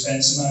 perhaps at the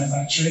expense of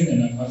manufacturing.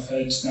 And I've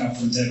heard now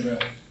from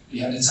Deborah,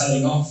 you had a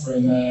telling off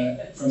from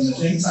the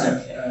think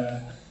tank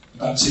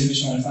about too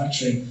much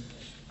manufacturing.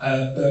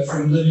 But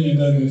from living in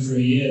Birmingham for a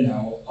year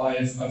now,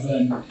 I've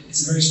learned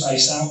it's a very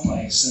spaced out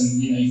place,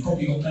 and you've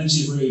probably got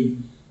plenty of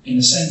room in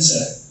the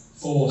centre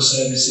for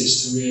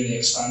services to really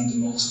expand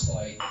and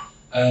multiply.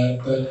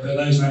 But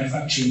those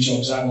manufacturing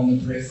jobs out on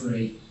the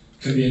periphery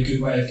could be a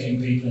good way of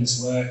getting people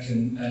into work.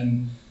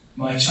 And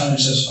my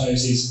challenge, I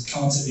suppose, is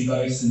can't it be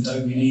both? And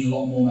don't we need a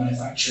lot more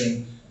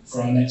manufacturing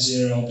for our net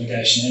zero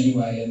obligation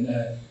anyway? And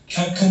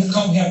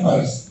can't we have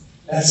both?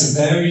 That's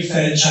a very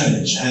fair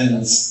challenge, and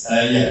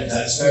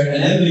that's very.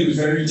 And Emily was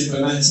very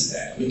diplomatic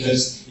there,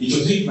 because if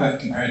you think about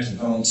comparative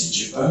advantage,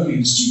 if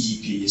Birmingham's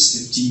GDP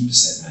is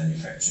 15%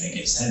 manufacturing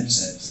against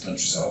 10% of the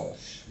country as a whole,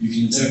 you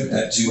can interpret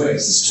that two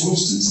ways. There's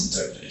Torsten's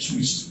interpretation,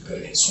 which is we've got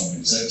to get stronger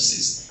in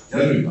services. The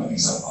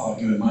other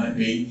argument might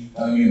be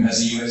Birmingham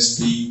has a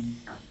USP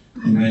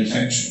in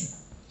manufacturing.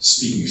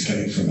 Speaking of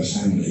coming from a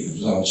family of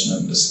large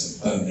numbers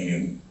of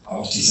Birmingham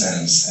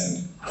artisans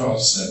and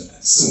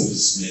craftsmen,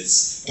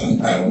 silversmiths,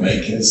 gunpowder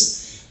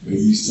makers, we're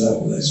used to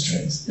all those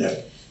trades. Yeah.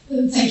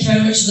 Thank you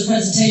very much for the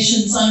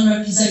presentations. I'm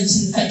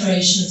representing the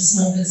Federation of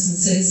Small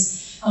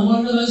Businesses, and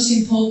one of the most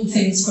important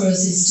things for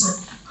us is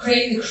to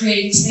create the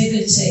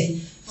creativity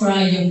for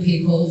our young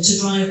people to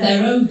drive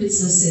their own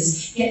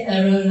businesses, get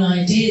their own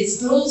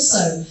ideas, but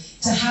also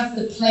to have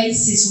the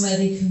places where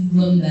they can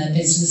run their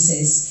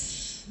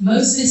businesses.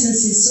 Most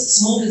businesses,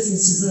 small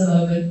businesses at the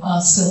moment,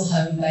 are still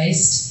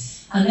home-based,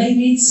 and they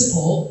need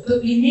support,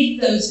 but we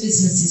need those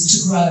businesses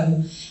to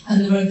grow.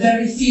 And there are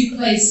very few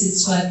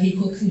places where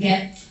people can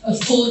get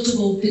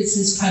affordable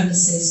business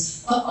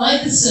premises for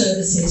either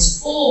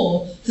services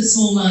or for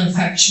small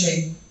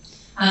manufacturing.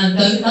 And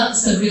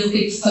that's the real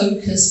big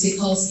focus,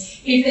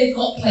 because if they've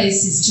got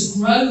places to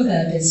grow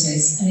their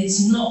business and it's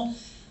not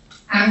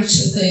out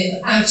of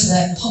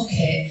their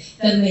pocket,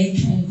 then they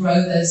can grow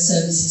those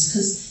services,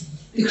 because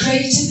the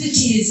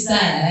creativity is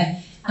there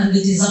and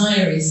the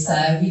desire is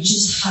there. We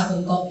just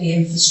haven't got the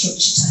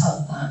infrastructure to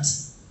help that.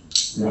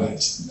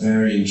 Right,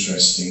 very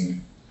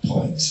interesting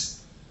point.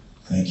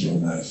 Thank you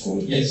on that.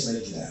 Forward. Yes,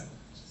 Lady Dan.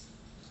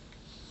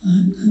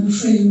 I'm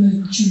afraid I'm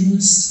a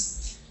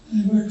journalist.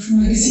 I work for a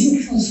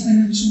magazine called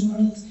Financial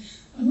World.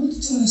 I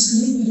wanted to ask a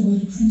little bit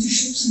about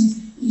apprenticeships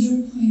and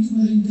your point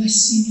about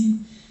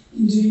investing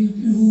in doing up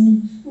your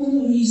home. One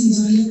of the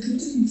reasons I look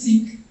at it and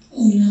think,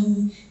 oh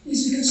no,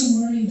 is because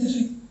I'm worried that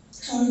a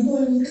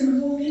cowboy will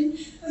come along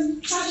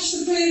and trash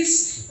the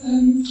place.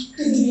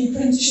 Could there be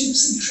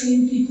apprenticeships and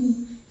train people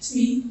to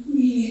be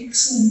really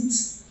excellent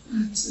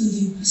at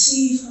building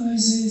passive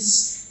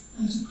houses,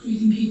 at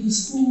upgrading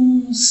people's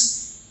homes?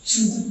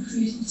 Sure, that would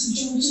create lots of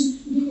jobs,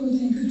 and people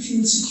then could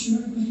feel secure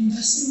about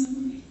investing that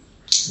money.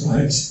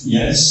 Right,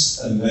 yes,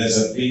 and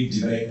there's a big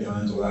debate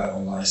behind all that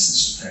on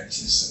licence to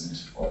practice and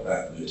what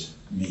that would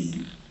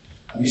mean.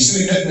 I'm just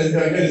going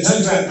to talk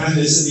about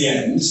panelists at the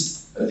end,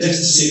 but just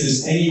to see if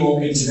there's any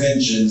more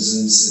interventions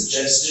and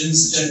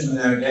suggestions. The gentleman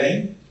there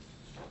again.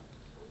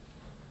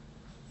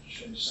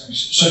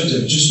 Sorry,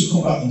 David, just to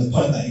come back on the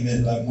point that you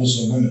made about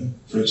Muslim women,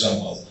 for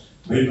example.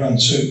 We ran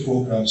 2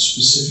 programmes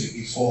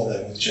specifically for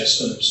them with Jess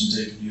Phillips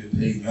and DWP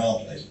and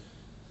Yardley.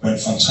 Went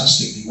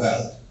fantastically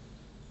well.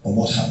 And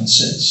what happened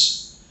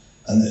since?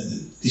 And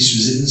this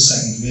was in the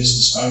second race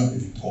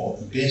disparity report,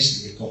 and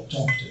basically it got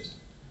adopted.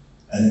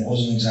 And it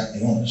wasn't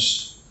exactly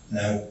honest.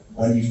 Now,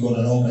 when you've got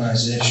an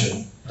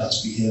organisation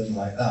that's behaving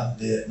like that,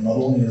 they not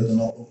only are they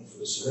not looking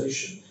for a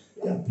solution,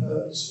 they are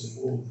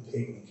purposely holding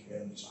people in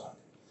communities back.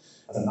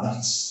 And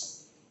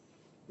that's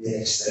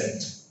the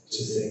extent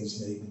to things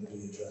needing to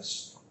be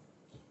addressed.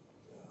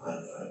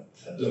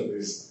 Look,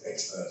 there's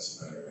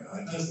experts in America.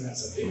 I personally,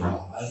 that's a big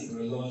part. I think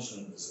there are large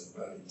numbers of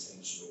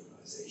well-intentioned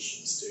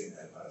organisations doing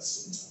their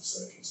best in tough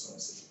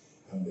circumstances,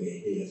 and we're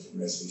here from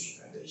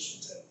Resolution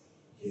Foundation to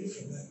hear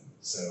from them.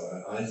 So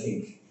I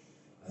think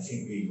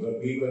we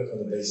work on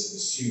the basis of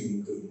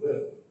assuming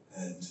goodwill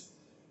and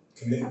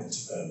commitment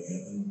to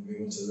Birmingham, and we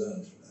want to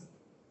learn from them.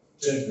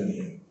 Gentleman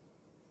here.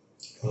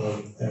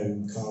 Hi,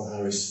 I'm Carl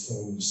Harris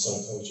from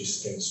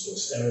Psychologists Against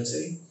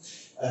Austerity.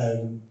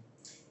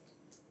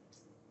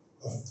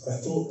 I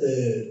thought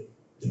the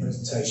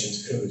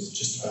presentations covered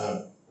just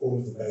about all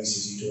of the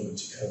bases you wanted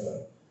to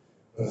cover,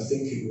 but I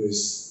think it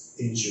was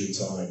injury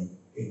time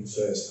in the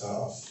first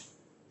half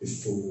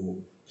before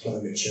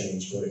climate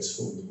change got its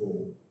foot on the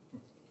ball.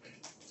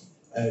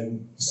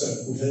 So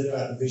we've heard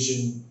about the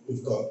vision.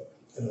 We've got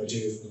an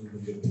idea of the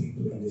number of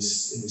people in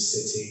this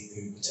city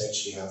who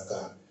potentially have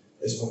that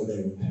as one of their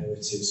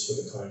imperatives for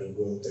the kind of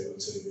world they want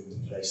to live in,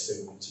 the place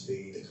they want to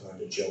be, the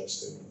kind of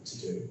jobs they want to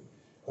do.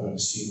 And I'm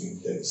assuming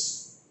that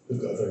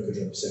we've got a very good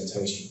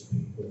representation of the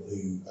people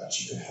who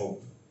actually could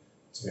help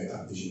to make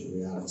that vision a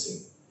reality.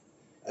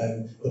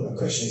 But my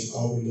question is,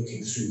 are we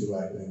looking through the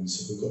right lens?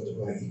 Have we got the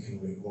right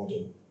economic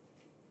model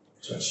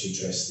to actually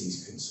address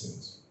these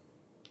concerns?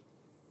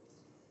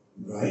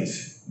 Right,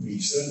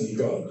 we've certainly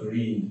got a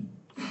green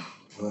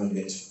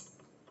climate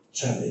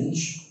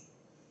challenge,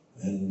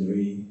 and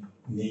we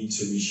need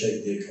to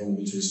reshape the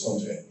economy to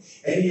respond to it.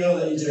 Any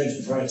other intervention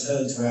before I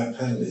turn to our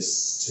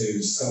panellists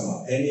to sum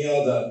up? Any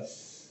other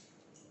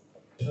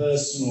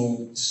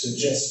personal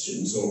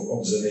suggestions or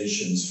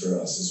observations for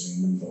us as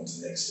we move on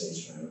to the next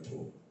stage of our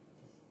report?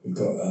 We've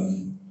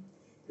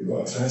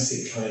got a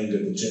classic kind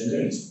of agenda,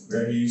 and it's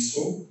very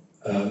useful.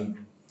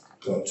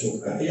 Got to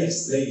talk about,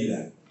 yes, Lady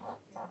Lamb.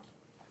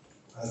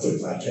 I thought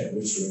if I kept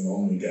whispering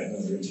on, we'd get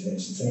another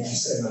intervention. Thank you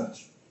so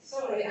much.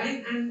 Sorry,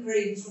 I'm Anne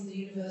Green from the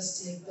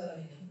University of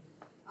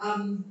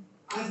Birmingham.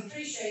 I've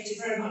appreciated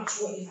very much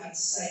what you've had to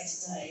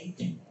say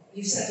today.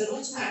 You've said a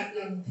lot about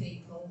young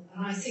people,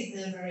 and I think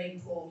they're very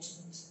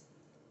important.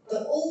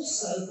 But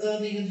also,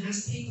 Birmingham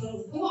has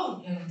people who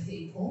aren't young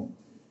people,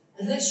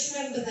 and let's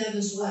remember them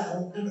as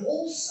well. And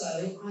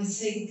also, I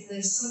think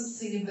there's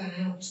something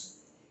about,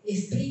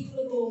 if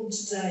people are born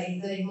today,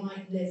 they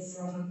might live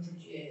for 100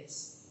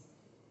 years.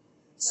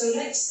 So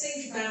let's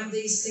think about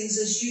these things,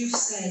 as you've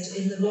said,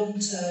 in the long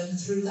term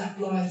through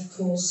that life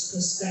course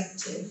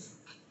perspective,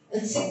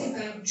 and think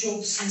about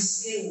jobs and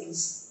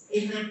skills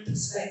in that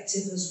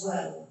perspective as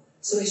well.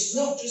 So it's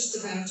not just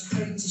about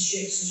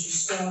apprenticeships as you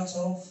start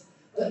off,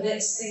 but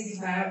let's think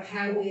about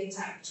how we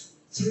adapt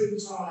through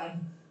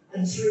time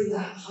and through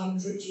that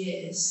 100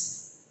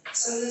 years.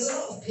 So there's a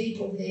lot of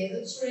people here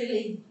that's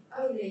really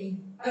only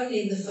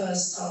in the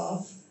first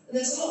half. And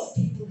there's a lot of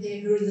people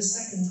here who are in the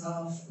second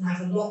half and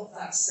have a lot of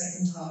that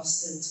second half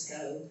still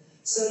to go.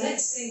 So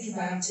let's think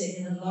about it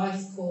in a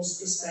life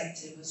course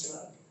perspective as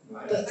well.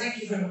 Right. But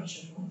thank you very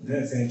much, everyone.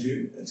 No, thank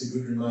you. That's a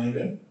good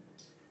reminder.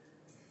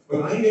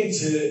 Well, I'm going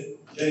to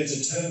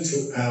turn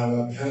to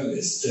our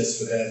panellists just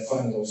for their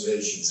final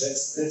observations.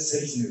 Let's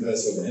take it in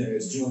reverse order.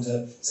 Anyways, do you want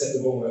to set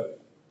the ball up?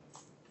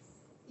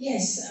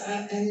 Yes,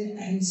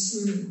 and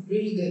some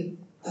really good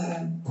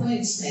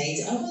points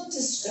made. I want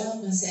to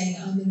start by saying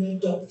I'm an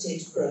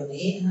adopted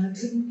Brummy, and I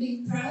couldn't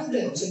be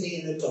prouder to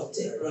be an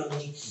adopted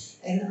Brummy.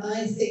 And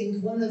I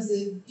think one of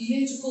the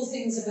beautiful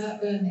things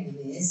about Birmingham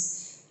is,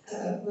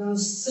 while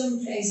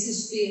some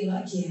places feel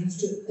like you have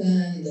to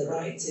earn the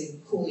right to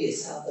call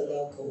yourself a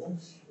local,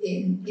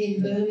 in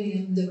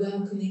Birmingham the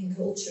welcoming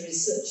culture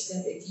is such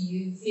that if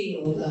you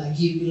feel like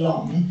you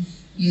belong,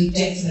 you're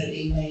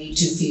definitely made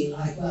to feel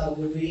like, well,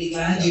 we're really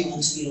glad you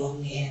want to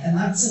belong here. And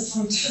that's a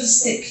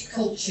fantastic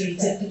culture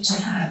to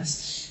have.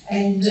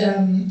 And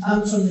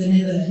I'm from the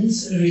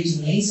Netherlands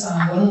originally, so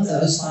I'm one of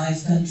those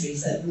 5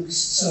 countries that looks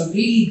so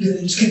really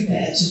good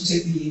compared to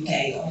the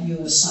UK on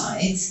your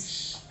side.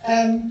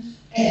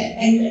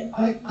 And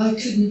I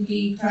couldn't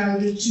be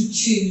prouder to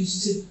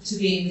choose to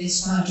be in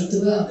this part of the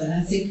world. And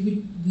I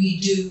think we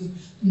do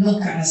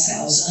knock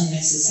ourselves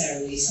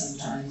unnecessarily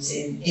sometimes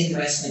in the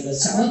West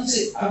Midlands. So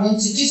I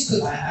want to just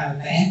put that out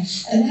there.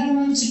 And then I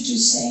wanted to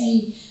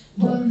say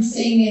one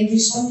thing in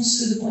response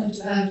to the point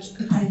about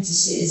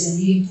apprentices and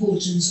the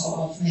importance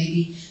of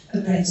maybe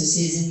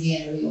apprentices in the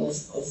area of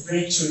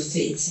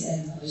retrofit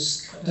and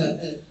those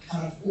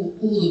kind of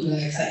all the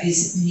work that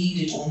is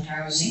needed on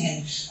housing.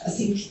 And I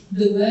think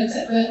the work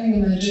that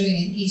Birmingham are doing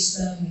in East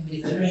Birmingham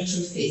with the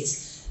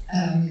retrofit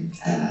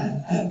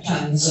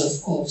plans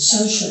of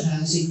social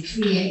housing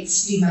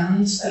creates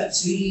demand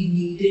that's really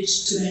needed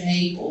to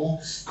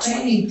enable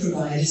training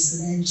providers to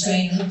then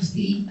train up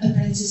the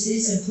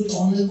apprentices and put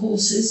on the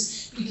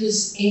courses,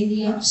 because in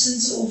the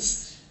absence of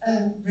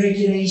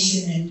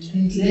regulation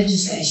and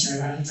legislation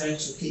around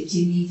retrofit,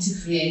 you need to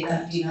create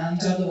that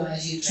demand,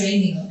 otherwise you're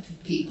training up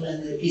people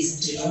and there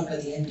isn't a job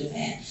at the end of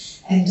it.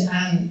 And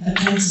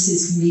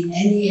apprentices can be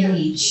any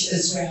age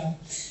as well.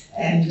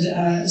 And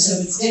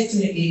so it's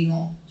definitely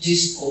not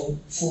just for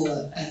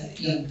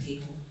young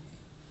people.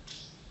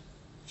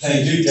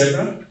 Thank you,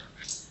 Deborah.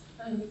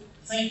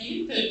 Thank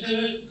you.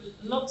 There are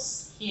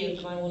lots here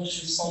that I want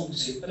to respond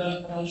to, but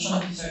I'll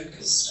try and be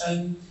focused.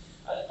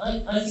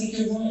 I think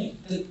you're right.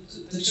 The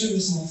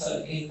tourism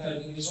offer in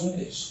Birmingham is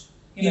rubbish.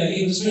 You know,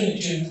 it was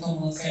brilliant during the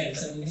Commonwealth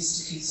Games, and we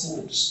mystically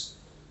thought,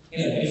 you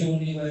know, everyone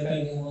knew where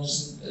Birmingham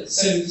was.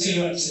 So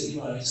you're absolutely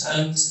right.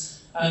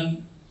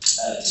 And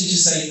to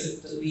just say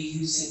that we're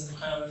using the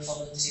power of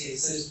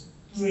volunteers, those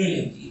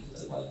brilliant people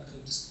that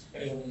welcomed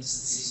everyone into the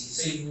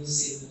city. So you will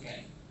see them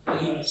again.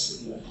 You're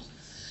absolutely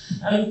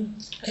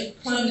right.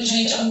 Climate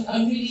change.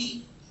 I'm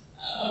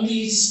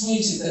really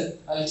disappointed that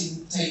I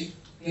didn't take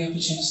the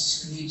opportunity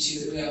to convince you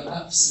that we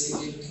are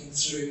absolutely looking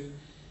through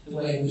the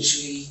way in which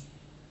we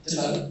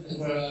develop and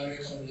grow our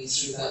economy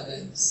through that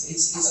lens.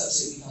 It's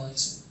absolutely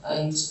vital.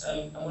 And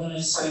when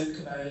I spoke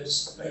about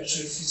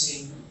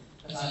retrofitting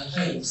of our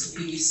homes, the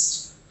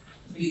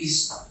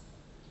biggest,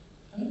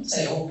 I wouldn't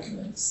say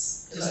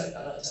arguments, because I like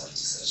to have a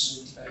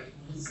discussion and debate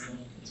more than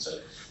arguments,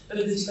 but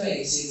the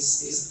debate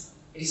is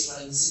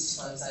around the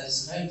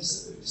 65,000 homes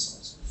that we're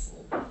responsible for.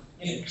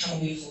 You know,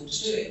 can we afford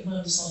to do it? My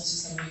response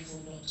is, can we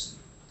afford not to?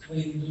 When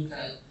you look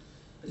at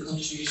the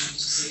contribution to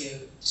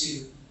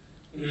CO2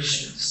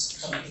 emissions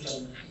coming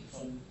predominantly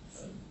from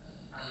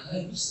our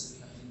homes that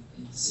we have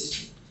in the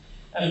city.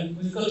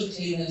 We've got a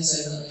clean air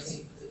zone that I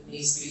think that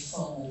needs to be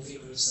far more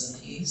vigorous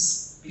than it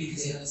is.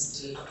 because it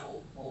hasn't delivered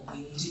what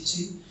we need it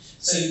to.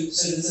 So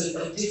there's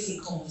a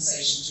different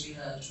conversation to be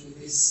had with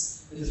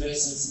the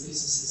residents and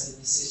businesses in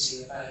the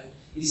city about,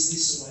 is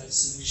this the right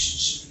solution?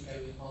 Should we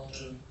go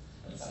harder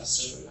and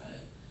faster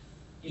about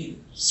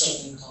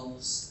stopping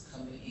cars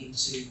coming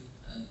into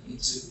and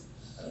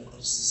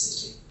across the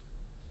city?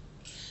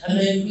 And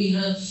then we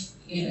have,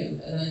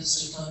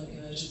 announced a climate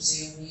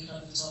emergency, and we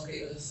have a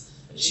target of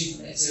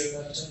achieving net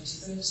zero by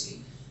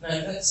 2030. Now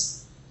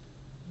that's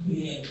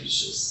really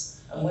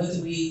ambitious, and whether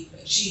we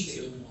achieve it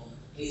or not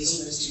is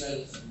almost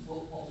irrelevant.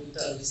 What we've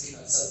done is give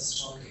ourselves a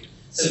target,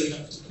 so we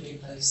have to put in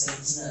place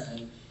things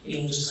now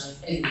in order to have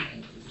any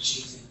hope of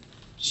achieving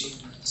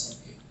that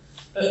target.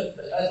 But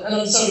and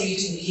I'm sorry you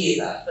didn't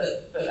hear that,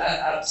 but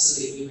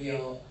absolutely we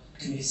are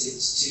committed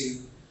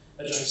to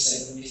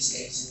addressing and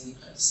mitigating the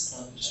impacts of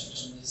climate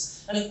change on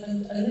this.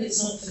 And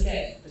let's not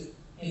forget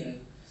that,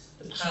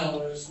 the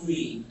power of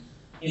green.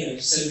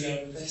 So we are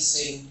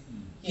investing,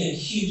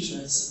 huge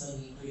amounts of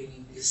money in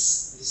greening this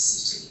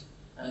city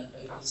and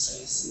open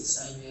spaces,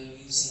 and we are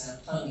using our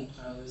planning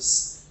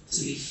powers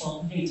to be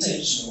far more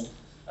intentional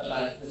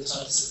about the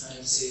types of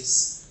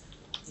houses,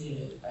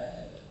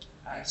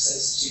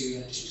 access to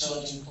electric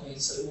charging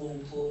points, but more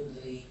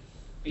importantly,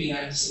 being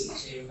absolutely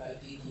clear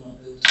about people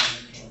not building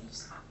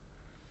electronics.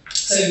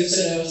 So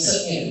there are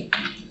certainly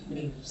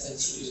minimal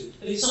things we do,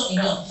 but it's not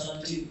enough, and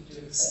I do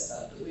accept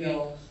that. But we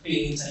are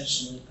being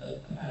intentional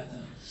about that.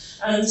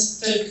 And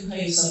don't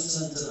compare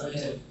yourself to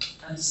London. I don't,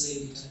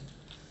 absolutely don't.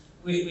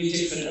 We're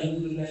different,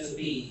 and we will never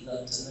be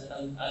London,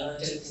 and I don't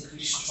think we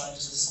should try to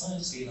aspire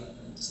to be like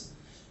London.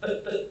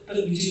 But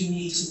we do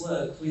need to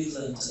work with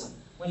London.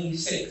 When you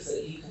think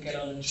that you can get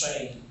on a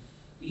train,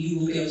 you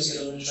will be able to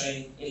get on a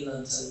train in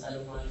London and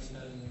arrive in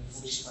Birmingham in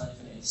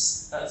 45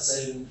 minutes. That's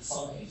zone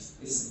 5,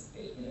 isn't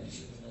it? If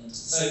you're in London.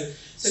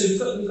 So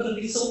we've got to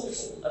be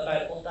thoughtful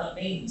about what that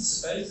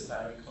means to both of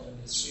our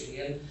economies,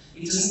 really. And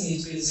it doesn't need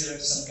to be a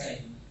zero-sum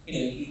game.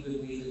 You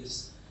win, we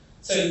lose.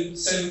 So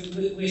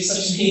we're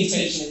such an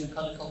intention in the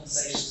kind of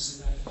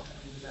conversations we've had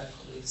with our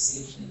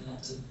colleagues in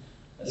London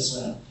as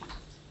well.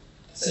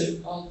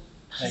 So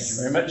thank you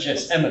very much.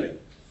 Yes, Emily.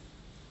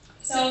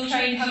 So I'll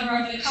try and cover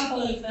off a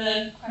couple of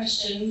the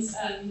questions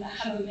that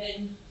haven't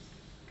been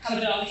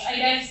covered off. I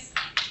guess,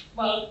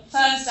 well,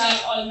 first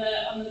up on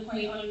the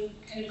point on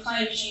kind of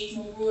climate change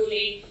more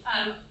broadly,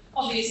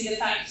 obviously the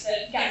fact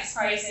that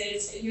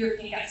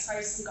European gas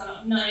prices have gone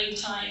up 9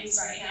 times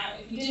right now.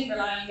 If we didn't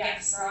rely on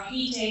gas for our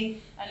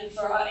heating and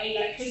for our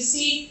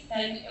electricity,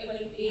 then it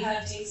wouldn't be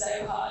hurting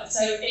so hard.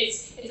 So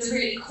it's a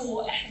really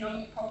core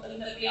economic problem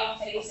that we are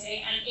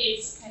facing, and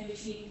is kind of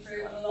feeding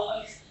through on a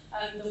lot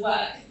of the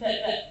work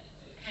that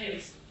kind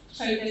of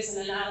focus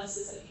and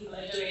analysis that people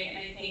are doing, and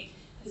I think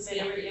has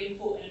been a really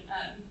important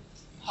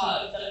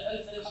part of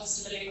the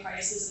cost of living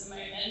crisis at the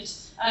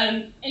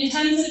moment. In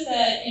terms of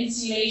the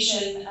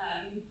insulation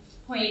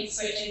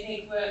points, which I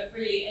think were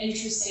really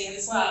interesting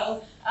as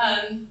well,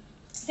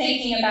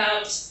 thinking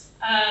about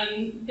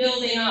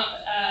building up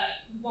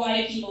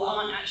why people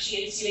aren't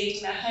actually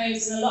insulating their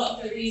homes, and a lot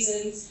of the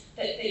reasons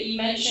that you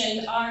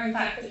mentioned are in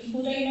fact that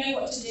people don't know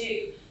what to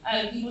do.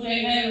 People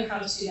don't know how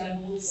to do their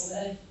walls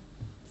or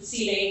the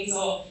ceilings,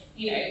 or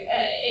there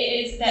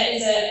is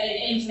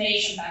an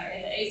information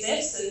barrier that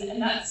exists,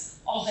 and that's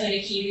often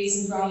a key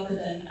reason rather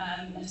than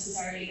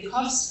necessarily the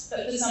cost.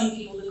 But for some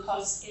people, the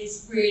cost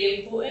is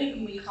really important,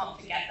 and we can't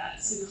forget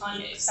that. So we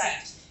can't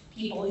expect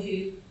people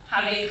who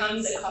have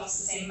incomes that cost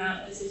the same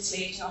amount as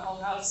insulating a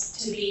whole house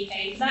to be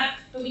paying for that,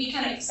 but we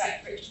can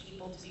expect rich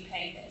people to be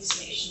paying for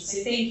insulation.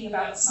 So thinking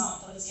about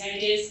smart policy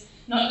ideas,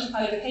 not to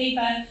plug a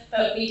paper,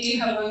 but we do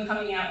have one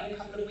coming out in a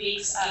couple of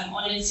weeks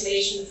on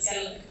insulation that's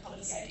going to look at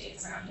policy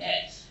ideas around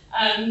it.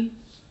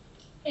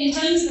 In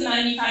terms of the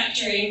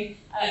manufacturing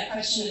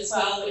question as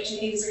well, which I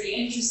think is really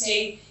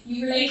interesting,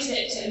 you related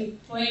it to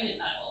employment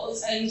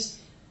levels, and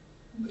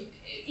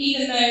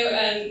even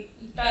though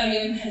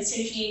Birmingham has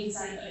 15%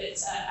 of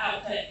its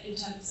output in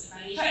terms of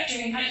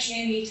manufacturing,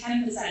 actually only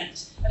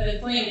 10% of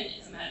employment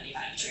is in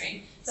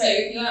manufacturing. So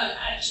you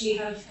actually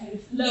have kind of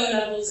lower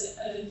levels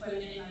of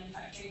employment in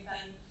manufacturing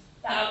than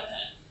the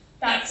output.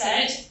 That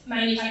said,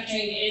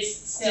 manufacturing is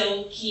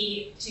still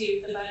key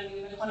to the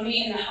Birmingham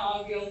economy, and there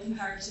are real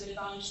comparative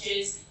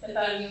advantages that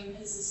Birmingham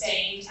has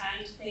sustained,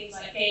 and things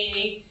like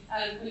gaming,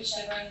 which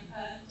Deborah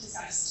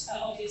discussed, are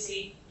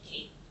obviously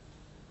key.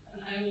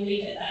 And I will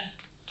leave it there.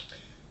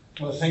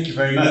 Well, thank you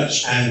very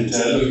much, and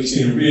look, it's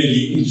been a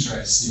really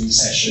interesting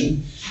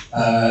session.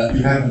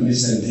 You haven't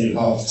missed anything at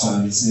half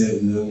time, it's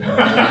 0-0.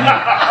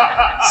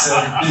 So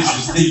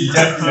you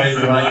definitely made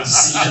the right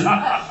decision.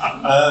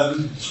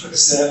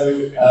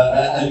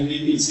 And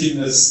it's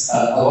given us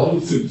a lot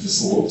of food for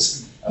thought.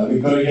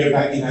 We've got to go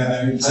back and have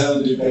our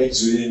internal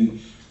debates within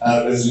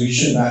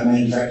resolution about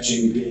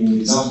manufacturing being an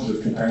example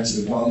of comparative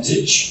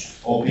advantage,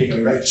 or being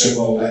a retro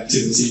role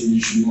activity,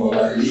 usually more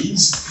like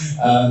Leeds.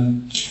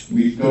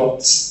 We've got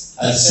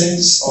a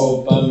sense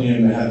of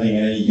Birmingham having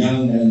a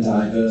young and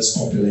diverse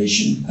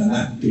population, and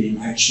that being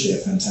actually a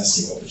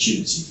fantastic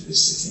opportunity for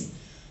this city.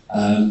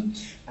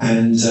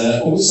 and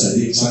also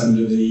the excitement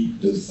of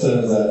the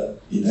further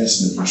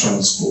investment in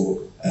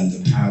transport and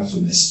the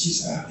powerful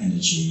messages about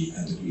energy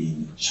and the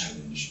green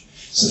challenge.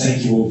 So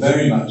thank you all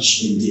very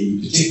much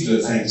indeed.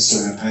 Particular thanks to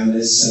our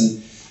panellists,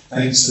 and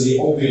thanks for the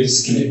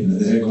obvious commitment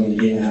that everyone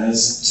here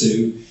has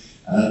to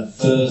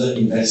further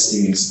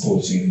investing in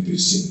supporting and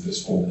boosting the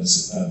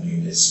performance of Birmingham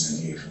and its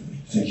surrounding economy.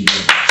 Thank you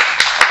very much.